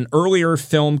an earlier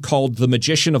film called The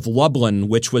Magician of Lublin,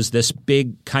 which was this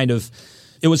big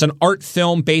it was an art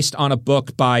film based on a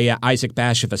book by Isaac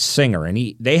Bashevis Singer.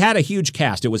 And they had a huge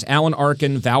cast. It was Alan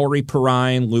Arkin, Valerie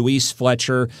Perrine, Louise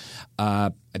Fletcher. I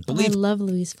love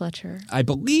Louise Fletcher. I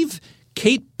believe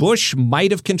Kate Bush might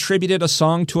have contributed a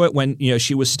song to it when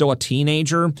she was still a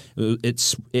teenager.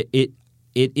 It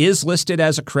is listed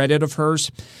as a credit of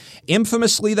hers.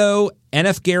 Infamously, though,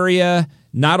 NF Garia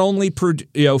not only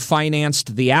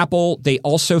financed The Apple, they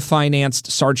also financed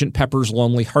Sgt. Pepper's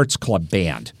Lonely Hearts Club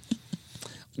Band,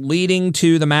 leading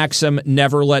to the maxim,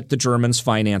 never let the Germans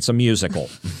finance a musical.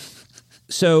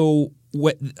 So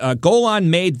Golan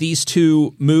made these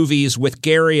two movies with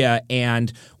Garia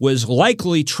and was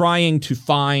likely trying to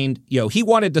find, he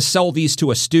wanted to sell these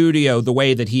to a studio the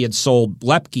way that he had sold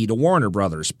Lepke to Warner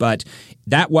Brothers, but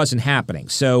that wasn't happening.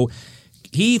 So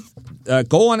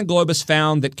Golan and Globus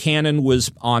found that Cannon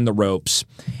was on the ropes,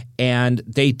 and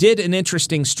they did an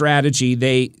interesting strategy.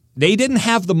 They didn't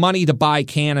have the money to buy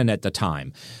Cannon at the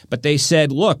time, but they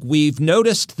said, look, we've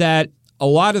noticed that a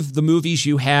lot of the movies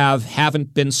you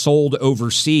haven't been sold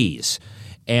overseas.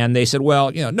 And they said,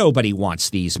 well, nobody wants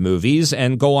these movies.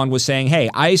 And Golan was saying, hey,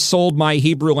 I sold my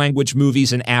Hebrew language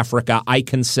movies in Africa. I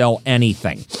can sell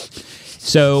anything.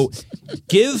 So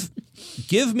give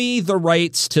me the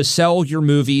rights to sell your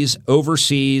movies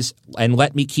overseas and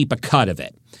let me keep a cut of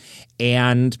it.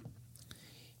 And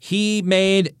he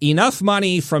made enough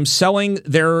money from selling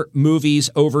their movies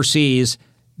overseas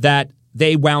that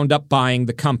they wound up buying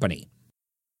the company.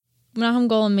 Menachem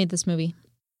Golan made this movie.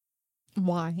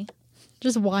 Why?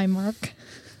 Just why, Mark?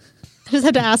 I just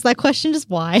have to ask that question.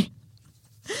 Just why?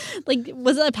 Like,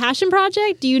 was it a passion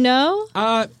project? Do you know?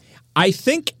 I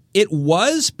think it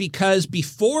was because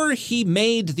before he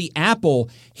made The Apple,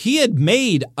 he had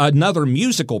made another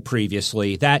musical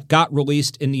previously that got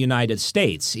released in the United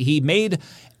States. He made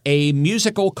a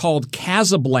musical called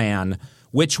Casablanca,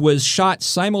 which was shot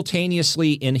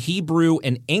simultaneously in Hebrew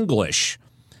and English.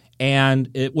 And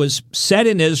it was set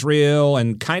in Israel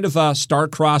and kind of a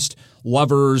star-crossed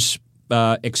lovers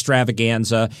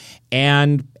extravaganza.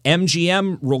 And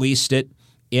MGM released it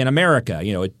in America.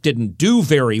 You know, it didn't do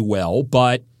very well,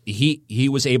 but he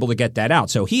was able to get that out.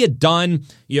 So he had done,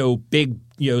 big,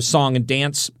 song and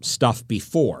dance stuff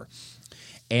before.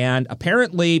 And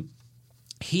apparently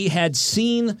he had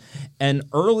seen an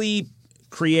early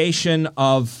creation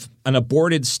of an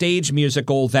aborted stage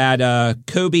musical that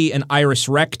Kobe and Iris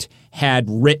Recht had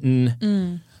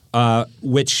written,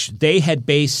 which they had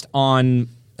based on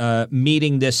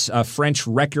meeting this French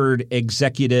record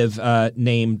executive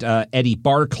named Eddie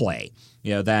Barclay.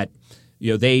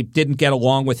 They didn't get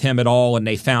along with him at all, and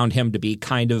they found him to be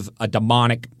kind of a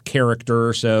demonic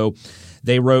character. So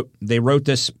they wrote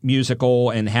this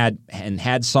musical and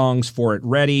had songs for it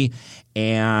ready.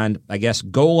 And I guess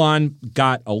Golan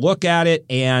got a look at it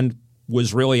and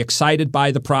was really excited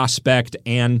by the prospect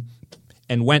and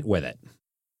went with it.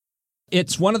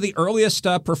 It's one of the earliest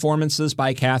performances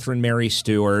by Catherine Mary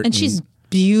Stewart. And she's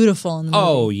beautiful in the movie.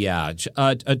 Oh, yeah.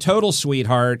 A total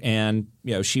sweetheart. And,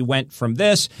 she went from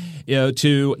this,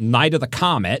 to Night of the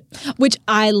Comet. Which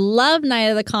I love Night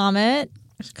of the Comet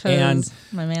because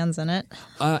my man's in it.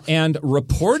 And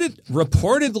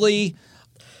reportedly,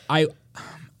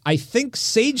 I think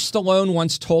Sage Stallone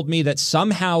once told me that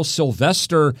somehow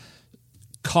Sylvester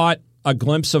caught a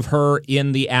glimpse of her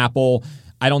in The Apple.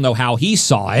 I don't know how he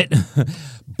saw it,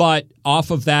 but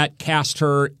off of that cast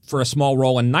her for a small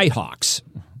role in Nighthawks.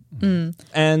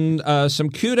 And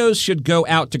some kudos should go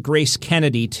out to Grace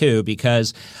Kennedy, too,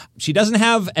 because she doesn't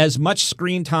have as much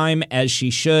screen time as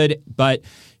she should, but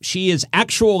she is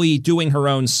actually doing her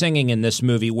own singing in this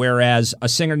movie, whereas a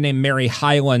singer named Mary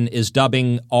Hyland is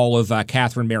dubbing all of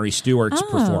Catherine Mary Stewart's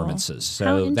performances.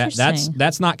 So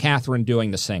that's not Catherine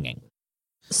doing the singing.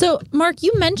 So, Mark,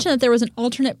 you mentioned that there was an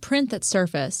alternate print that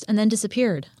surfaced and then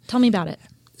disappeared. Tell me about it.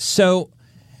 So,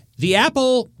 The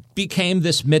Apple became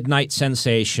this midnight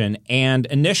sensation, and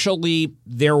initially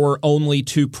there were only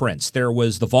two prints. There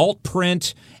was the vault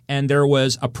print, and there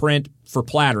was a print for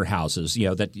platter houses,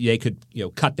 that they could,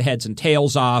 cut the heads and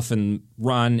tails off and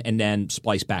run and then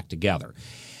splice back together.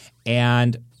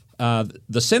 And the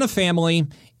Cine family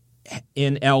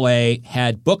in L.A.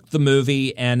 had booked the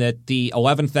movie, and at the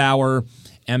 11th hour,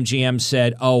 MGM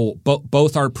said,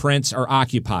 both our prints are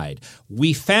occupied.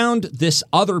 We found this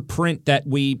other print that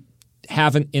we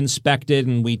haven't inspected,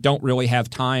 and we don't really have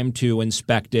time to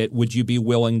inspect it. Would you be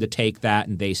willing to take that?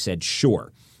 And they said,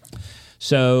 sure.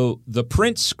 So the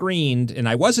print screened, and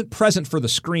I wasn't present for the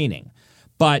screening,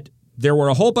 but there were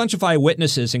a whole bunch of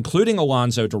eyewitnesses, including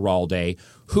Alonzo Duralde,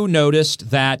 who noticed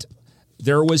that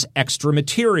there was extra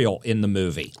material in the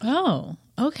movie. Oh,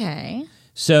 okay.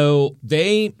 So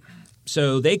they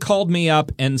called me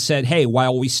up and said, hey,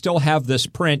 while we still have this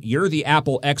print, you're the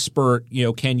Apple expert,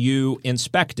 can you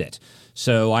inspect it?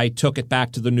 So I took it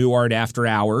back to the New Art after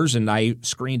hours, and I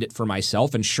screened it for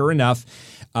myself. And sure enough,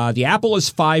 the Apple is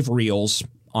 5 reels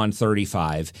on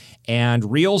 35,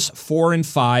 and reels 4 and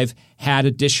 5 had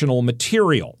additional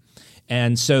material.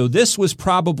 And so this was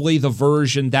probably the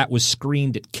version that was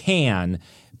screened at Cannes,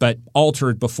 but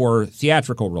altered before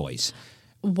theatrical release.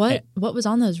 What was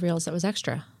on those reels that was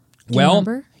extra? Do you Well,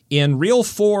 remember? in Reel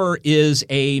 4 is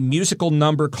a musical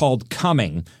number called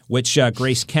Coming, which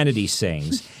Grace Kennedy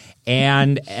sings.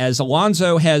 And as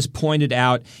Alonzo has pointed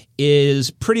out,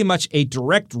 is pretty much a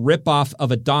direct ripoff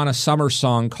of a Donna Summer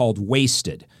song called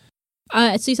Wasted.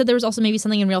 So you said there was also maybe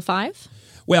something in Reel 5?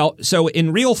 Well, so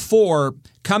in Reel 4,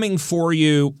 Coming For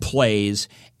You plays,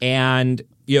 and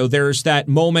there's that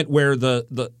moment where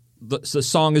the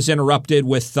song is interrupted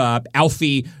with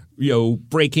Alfie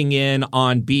breaking in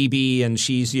on BB, and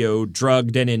she's,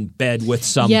 drugged and in bed with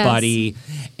somebody.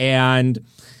 Yes. And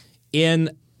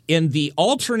in the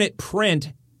alternate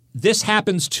print, this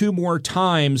happens 2 more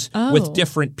times with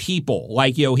different people.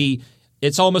 Like,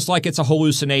 it's almost like it's a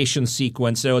hallucination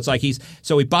sequence. So it's like he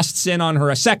busts in on her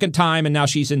a second time, and now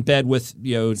she's in bed with,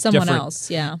 someone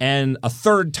else. Yeah. And a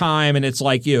third time, and it's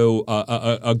like,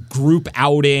 a group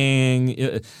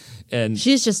outing. And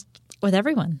she's just with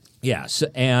everyone. Yes,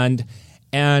 and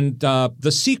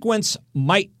the sequence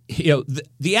might,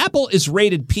 the apple is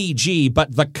rated PG,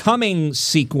 but the coming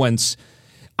sequence,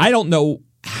 I don't know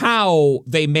how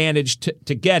they managed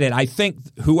to get it. I think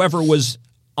whoever was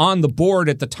on the board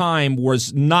at the time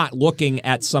was not looking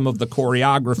at some of the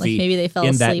choreography. Maybe they fell in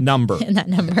asleep that number. In that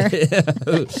number.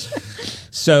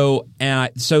 So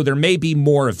there may be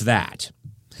more of that.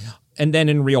 And then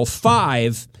in Reel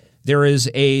 5, there is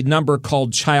a number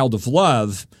called Child of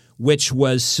Love, which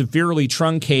was severely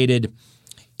truncated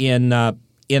in the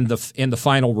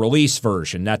final release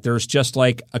version. That there's just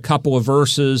like a couple of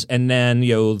verses, and then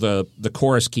the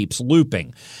chorus keeps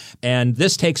looping. And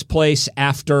this takes place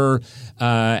after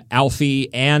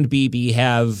Alfie and Bibi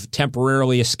have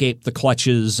temporarily escaped the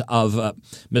clutches of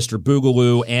Mr.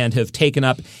 Boogaloo and have taken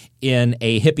up in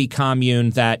a hippie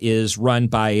commune that is run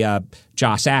by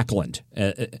Joss Ackland.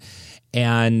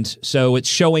 And so it's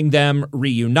showing them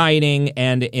reuniting,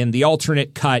 and in the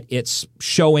alternate cut, it's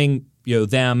showing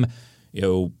them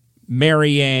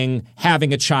marrying,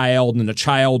 having a child, and the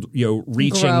child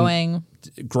reaching,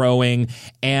 growing.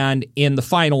 And in the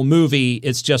final movie,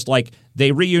 it's just like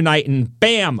they reunite and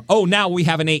bam! Oh, now we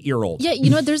have an 8-year-old.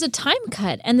 Yeah, there's a time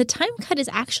cut, and the time cut is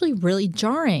actually really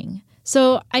jarring.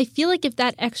 So I feel like if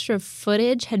that extra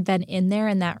footage had been in there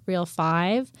in that Reel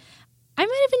 5, I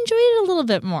might have enjoyed it a little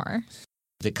bit more.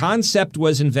 The concept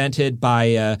was invented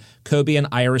by Kobe and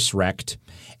Iris Recht,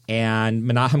 and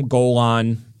Menahem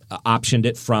Golan optioned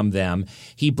it from them.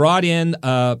 He brought in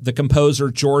the composer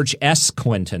George S.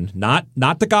 Clinton, not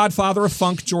the godfather of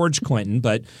funk George Clinton,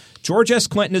 but George S.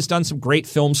 Clinton has done some great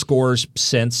film scores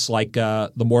since, like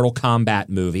the Mortal Kombat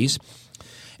movies.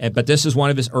 But this is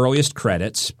one of his earliest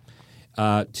credits.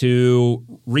 To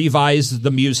revise the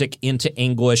music into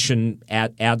English and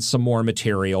add some more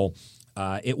material.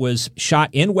 It was shot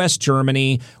in West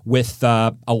Germany with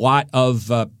a lot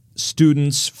of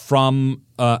students from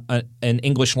an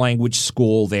English language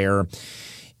school there.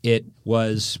 It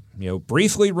was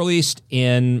briefly released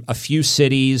in a few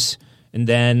cities and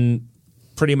then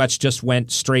pretty much just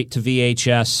went straight to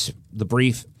VHS, the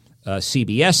brief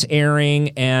CBS airing,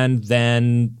 and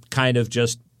then kind of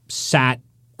just sat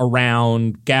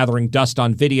around gathering dust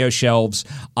on video shelves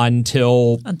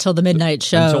until the midnight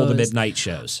shows. Until the midnight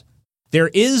shows. There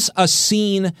is a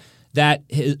scene that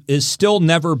is still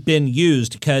never been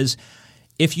used, because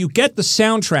if you get the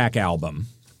soundtrack album,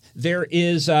 there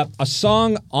is a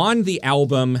song on the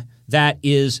album that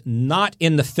is not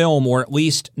in the film, or at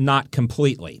least not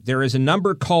completely. There is a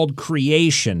number called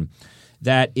Creation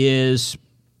that is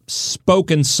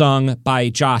sung by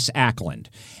Joss Ackland.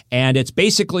 And it's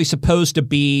basically supposed to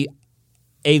be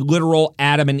a literal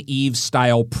Adam and Eve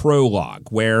style prologue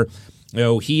where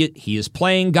he is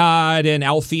playing God and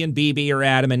Alfie and Bibi are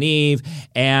Adam and Eve,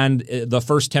 and the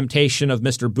first temptation of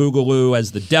Mr. Boogaloo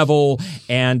as the devil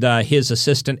and his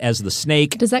assistant as the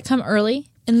snake. Does that come early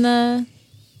in the...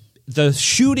 The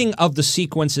shooting of the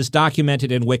sequence is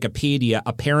documented in Wikipedia.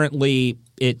 Apparently,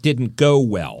 it didn't go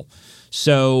well.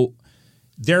 So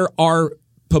there are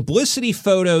publicity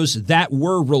photos that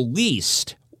were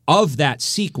released of that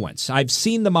sequence. I've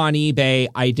seen them on eBay.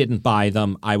 I didn't buy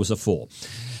them. I was a fool.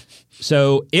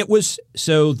 So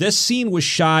this scene was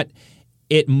shot.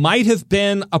 It might have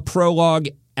been a prologue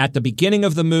at the beginning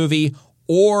of the movie,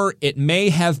 or it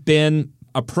may have been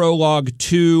a prologue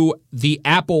to the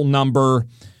Apple number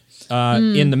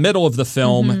in the middle of the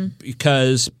film,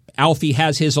 because Alfie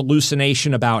has his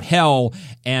hallucination about hell,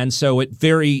 and so it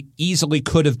very easily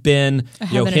could have been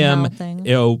him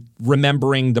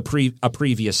remembering a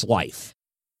previous life.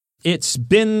 It's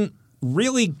been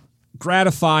really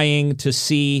gratifying to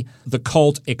see the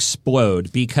cult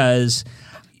explode, because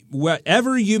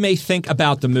whatever you may think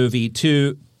about the movie,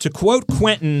 to quote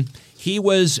Quentin, he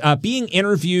was being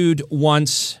interviewed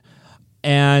once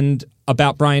and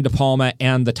about Brian De Palma,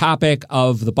 and the topic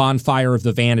of the Bonfire of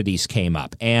the Vanities came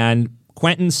up. And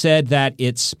Quentin said that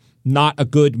it's not a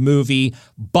good movie,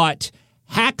 but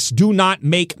hacks do not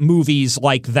make movies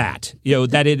like that.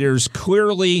 That it is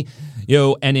clearly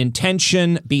an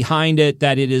intention behind it,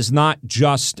 that it is not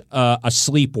just a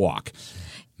sleepwalk.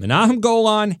 Menahem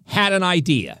Golan had an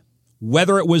idea.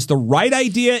 Whether it was the right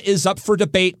idea is up for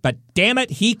debate, but damn it,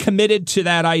 he committed to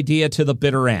that idea to the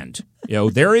bitter end.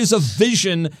 There is a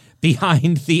vision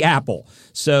behind the Apple.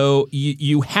 So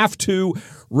you have to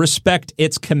respect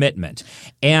its commitment.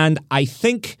 And I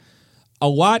think a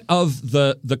lot of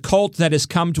the cult that has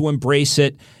come to embrace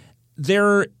it,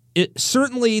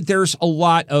 certainly there's a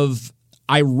lot of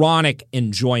ironic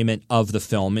enjoyment of the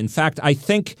film. In fact, I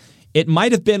think it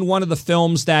might have been one of the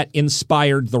films that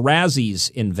inspired the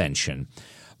Razzies invention.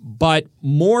 But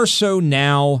more so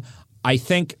now, I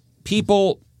think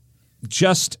people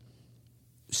just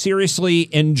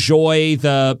seriously enjoy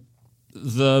the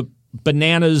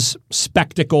bananas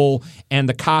spectacle and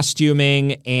the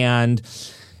costuming. And,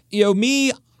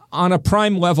 me on a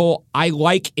prime level, I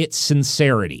like its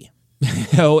sincerity.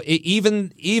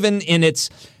 Even in its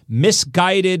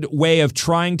misguided way of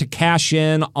trying to cash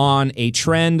in on a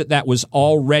trend that was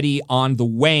already on the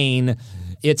wane,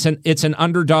 it's an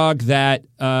underdog that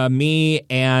me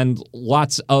and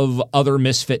lots of other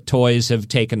misfit toys have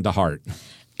taken to heart.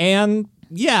 And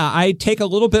yeah, I take a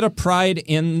little bit of pride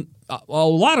in a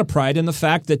lot of pride in the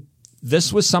fact that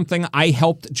this was something I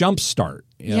helped jumpstart.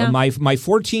 My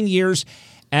 14 years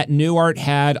at Nuart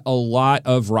had a lot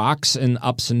of rocks and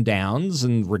ups and downs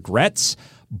and regrets,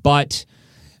 but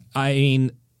I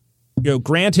mean,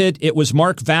 granted, it was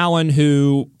Marc Vallon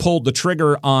who pulled the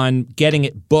trigger on getting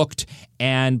it booked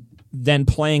and then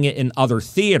playing it in other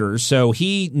theaters, so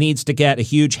he needs to get a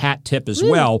huge hat tip as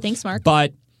well. Thanks, Marc.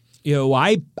 But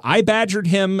I badgered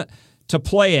him to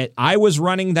play it. I was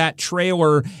running that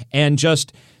trailer, and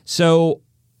so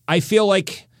I feel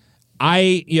like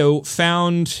I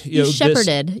found you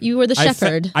shepherded. You were the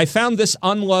shepherd. I found this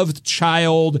unloved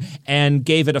child and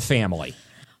gave it a family.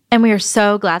 And we are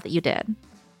so glad that you did.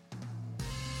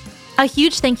 A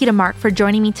huge thank you to Marc for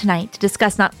joining me tonight to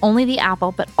discuss not only the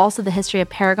Apple, but also the history of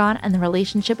Paragon and the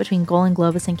relationship between Golan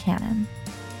Globus and Canon.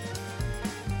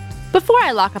 Before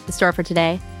I lock up the store for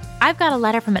today, I've got a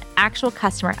letter from an actual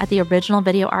customer at the original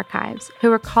Video Archives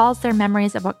who recalls their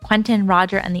memories of what Quentin,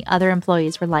 Roger, and the other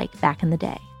employees were like back in the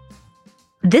day.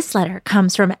 This letter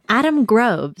comes from Adam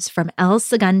Groves from El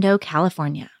Segundo,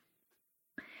 California.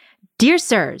 Dear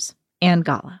Sirs and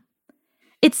Gala,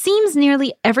 it seems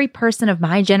nearly every person of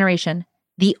my generation,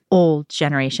 the old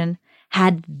generation,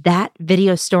 had that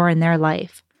video store in their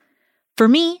life. For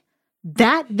me,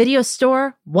 that video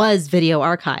store was Video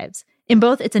Archives, in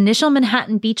both its initial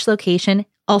Manhattan Beach location,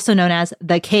 also known as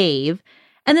The Cave,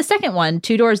 and the second one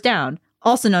 2 doors down,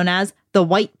 also known as The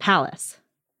White Palace.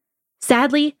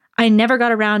 Sadly, I never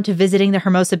got around to visiting the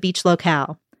Hermosa Beach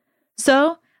locale.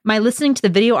 So, my listening to the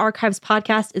Video Archives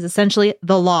podcast is essentially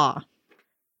the law.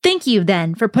 Thank you,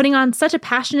 then, for putting on such a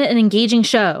passionate and engaging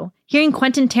show. Hearing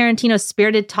Quentin Tarantino's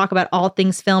spirited talk about all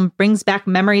things film brings back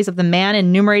memories of the man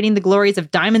enumerating the glories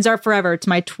of Diamonds Are Forever to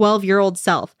my 12-year-old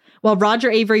self, while Roger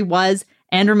Avery was,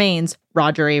 and remains,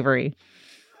 Roger Avery.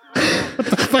 What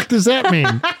the fuck does that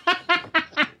mean?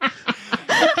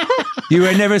 You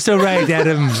were never so right,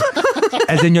 Adam,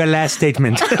 as in your last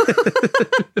statement.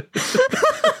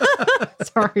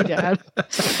 Sorry, Dad.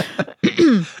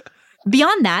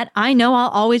 Beyond that, I know I'll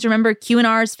always remember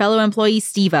Q&R's fellow employee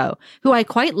Steve-O, who I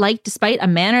quite liked despite a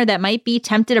manner that might be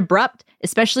tempted abrupt,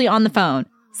 especially on the phone.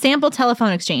 Sample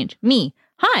telephone exchange. Me.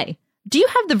 Hi. Do you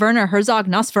have the Werner Herzog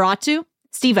Nosferatu?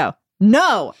 Steve-O.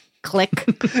 No. Click.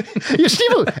 Yeah,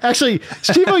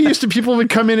 Steve-O used to, people would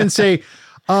come in and say,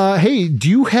 hey, do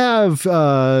you have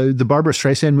the Barbara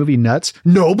Streisand movie Nuts?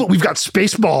 No, but we've got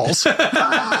Spaceballs.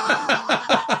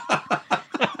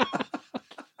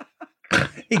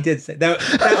 He did say that.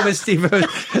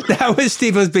 That was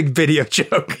Steve-O's big video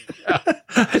joke.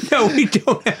 No, we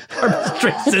don't have Barbara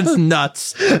Streisand's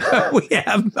Nuts. We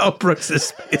have Mel Brooks'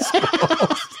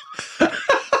 Spaceballs.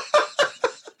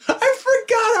 I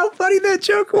forgot how funny that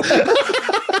joke was.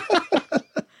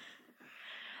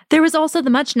 There was also the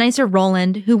much nicer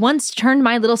Roland, who once turned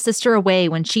my little sister away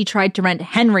when she tried to rent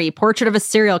Henry, Portrait of a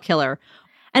Serial Killer.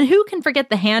 And who can forget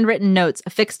the handwritten notes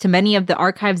affixed to many of the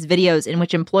archive's videos in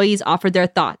which employees offered their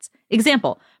thoughts?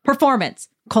 Example, performance, :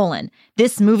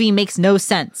 this movie makes no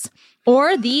sense.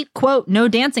 Or the, quote, no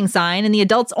dancing sign in the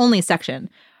adults only section,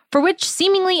 for which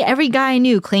seemingly every guy I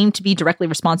knew claimed to be directly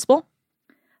responsible.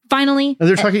 Finally...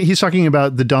 He's talking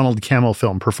about the Donald Cammell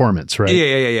film Performance, right?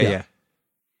 Yeah.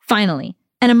 Finally,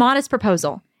 and a modest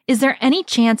proposal. Is there any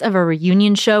chance of a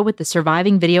reunion show with the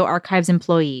surviving Video Archives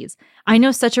employees? I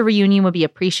know such a reunion would be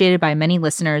appreciated by many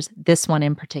listeners, this one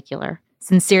in particular.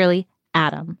 Sincerely,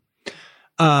 Adam.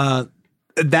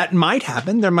 That might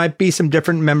happen. There might be some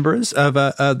different members of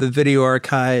the Video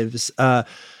Archives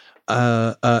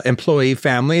employee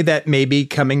family that may be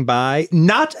coming by,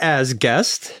 not as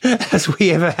guests, as we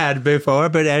have had before,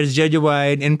 but as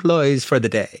genuine employees for the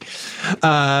day.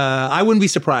 I wouldn't be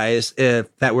surprised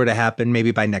if that were to happen maybe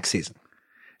by next season.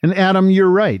 And Adam, you're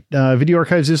right. Video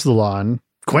Archives is the law, and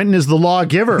Quentin is the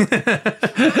lawgiver.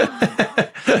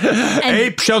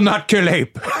 Ape shall not kill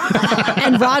ape.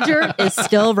 And Roger is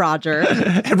still Roger.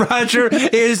 And Roger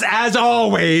is, as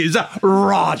always,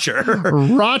 Roger.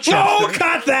 Roger. Oh,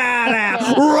 cut that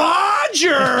out.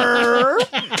 Roger.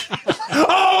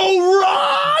 Oh,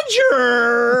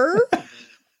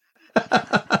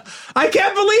 Roger. I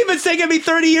can't believe it's taken me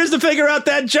 30 years to figure out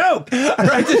that joke.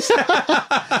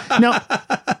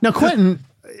 Now, Quentin,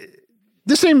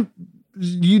 this name,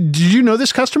 did you know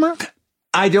this customer?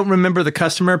 I don't remember the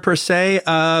customer per se,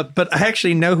 but I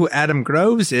actually know who Adam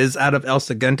Groves is out of El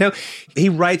Segundo. He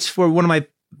writes for one of my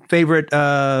favorite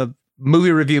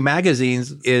movie review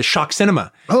magazines is Shock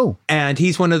Cinema. Oh. And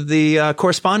he's one of the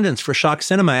correspondents for Shock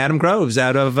Cinema, Adam Groves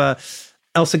out of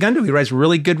El Segundo. He writes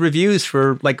really good reviews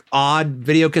for like odd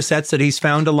video cassettes that he's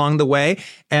found along the way.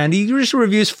 And he just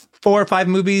reviews 4 or 5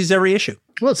 movies every issue.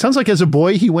 Well, it sounds like as a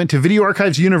boy, he went to Video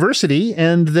Archives University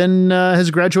and then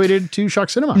has graduated to Shock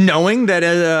Cinema. Knowing that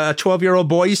a 12-year-old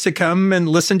boy used to come and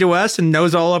listen to us and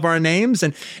knows all of our names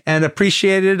and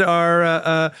appreciated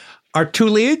our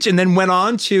tutelage, and then went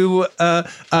on to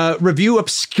review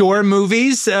obscure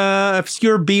movies,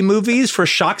 obscure B movies for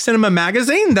Shock Cinema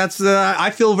magazine. That's I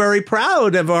feel very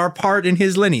proud of our part in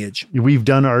his lineage. We've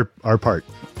done our part.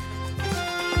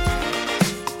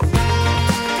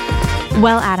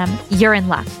 Well, Adam, you're in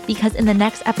luck because in the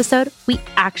next episode, we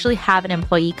actually have an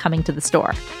employee coming to the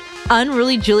store.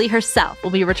 Unruly Julie herself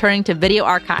will be returning to Video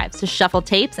Archives to shuffle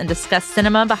tapes and discuss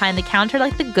cinema behind the counter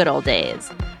like the good old days.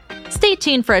 Stay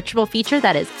tuned for a triple feature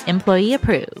that is employee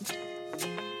approved.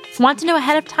 Want to know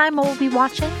ahead of time what we'll be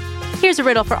watching? Here's a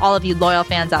riddle for all of you loyal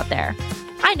fans out there.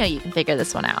 I know you can figure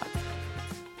this one out.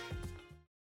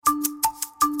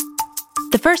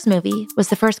 The first movie was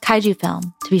the first kaiju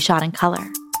film to be shot in color.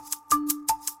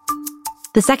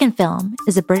 The second film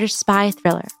is a British spy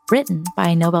thriller written by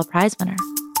a Nobel Prize winner.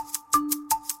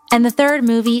 And the third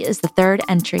movie is the third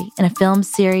entry in a film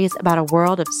series about a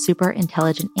world of super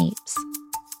intelligent apes.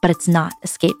 But it's not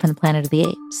Escape from the Planet of the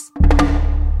Apes.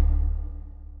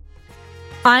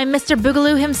 I'm Mr.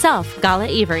 Boogaloo himself, Gala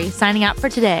Avery, signing out for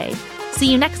today.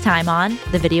 See you next time on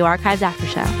the Video Archives After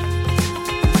Show.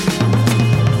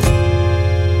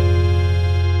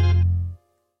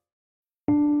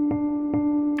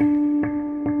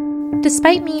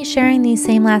 Despite me sharing the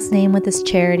same last name with this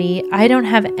charity, I don't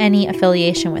have any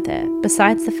affiliation with it,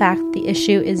 besides the fact that the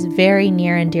issue is very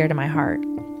near and dear to my heart.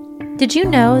 Did you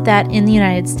know that in the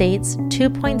United States,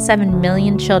 2.7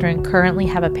 million children currently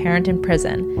have a parent in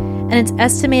prison, and it's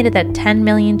estimated that 10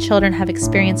 million children have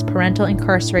experienced parental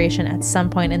incarceration at some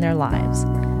point in their lives?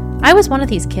 I was one of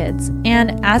these kids,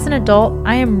 and as an adult,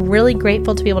 I am really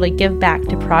grateful to be able to give back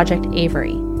to Project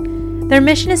Avery. Their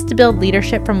mission is to build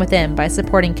leadership from within by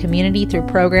supporting community through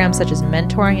programs such as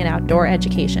mentoring and outdoor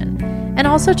education, and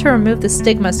also to remove the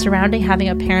stigma surrounding having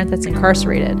a parent that's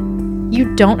incarcerated.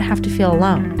 You don't have to feel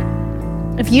alone.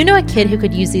 If you know a kid who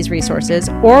could use these resources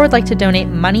or would like to donate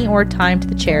money or time to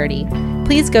the charity,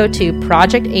 please go to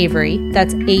Project Avery,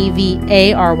 that's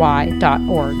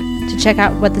AVARY.org, to check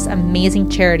out what this amazing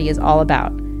charity is all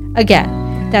about.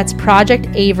 Again, that's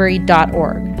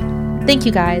projectavery.org. Thank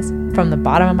you guys from the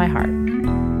bottom of my heart.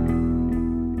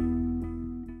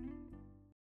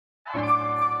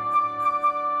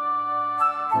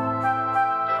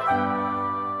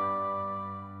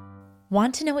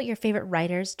 Want to know what your favorite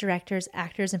writers, directors,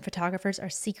 actors, and photographers are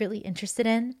secretly interested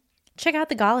in? Check out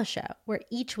The Gala Show, where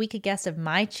each week a guest of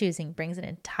my choosing brings an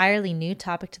entirely new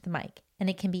topic to the mic, and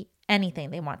it can be anything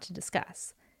they want to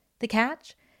discuss. The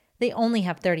catch? They only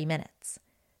have 30 minutes.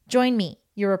 Join me,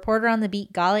 your reporter on the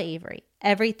beat, Gala Avery,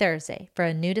 every Thursday for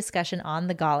a new discussion on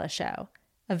The Gala Show,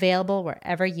 available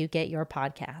wherever you get your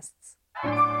podcasts.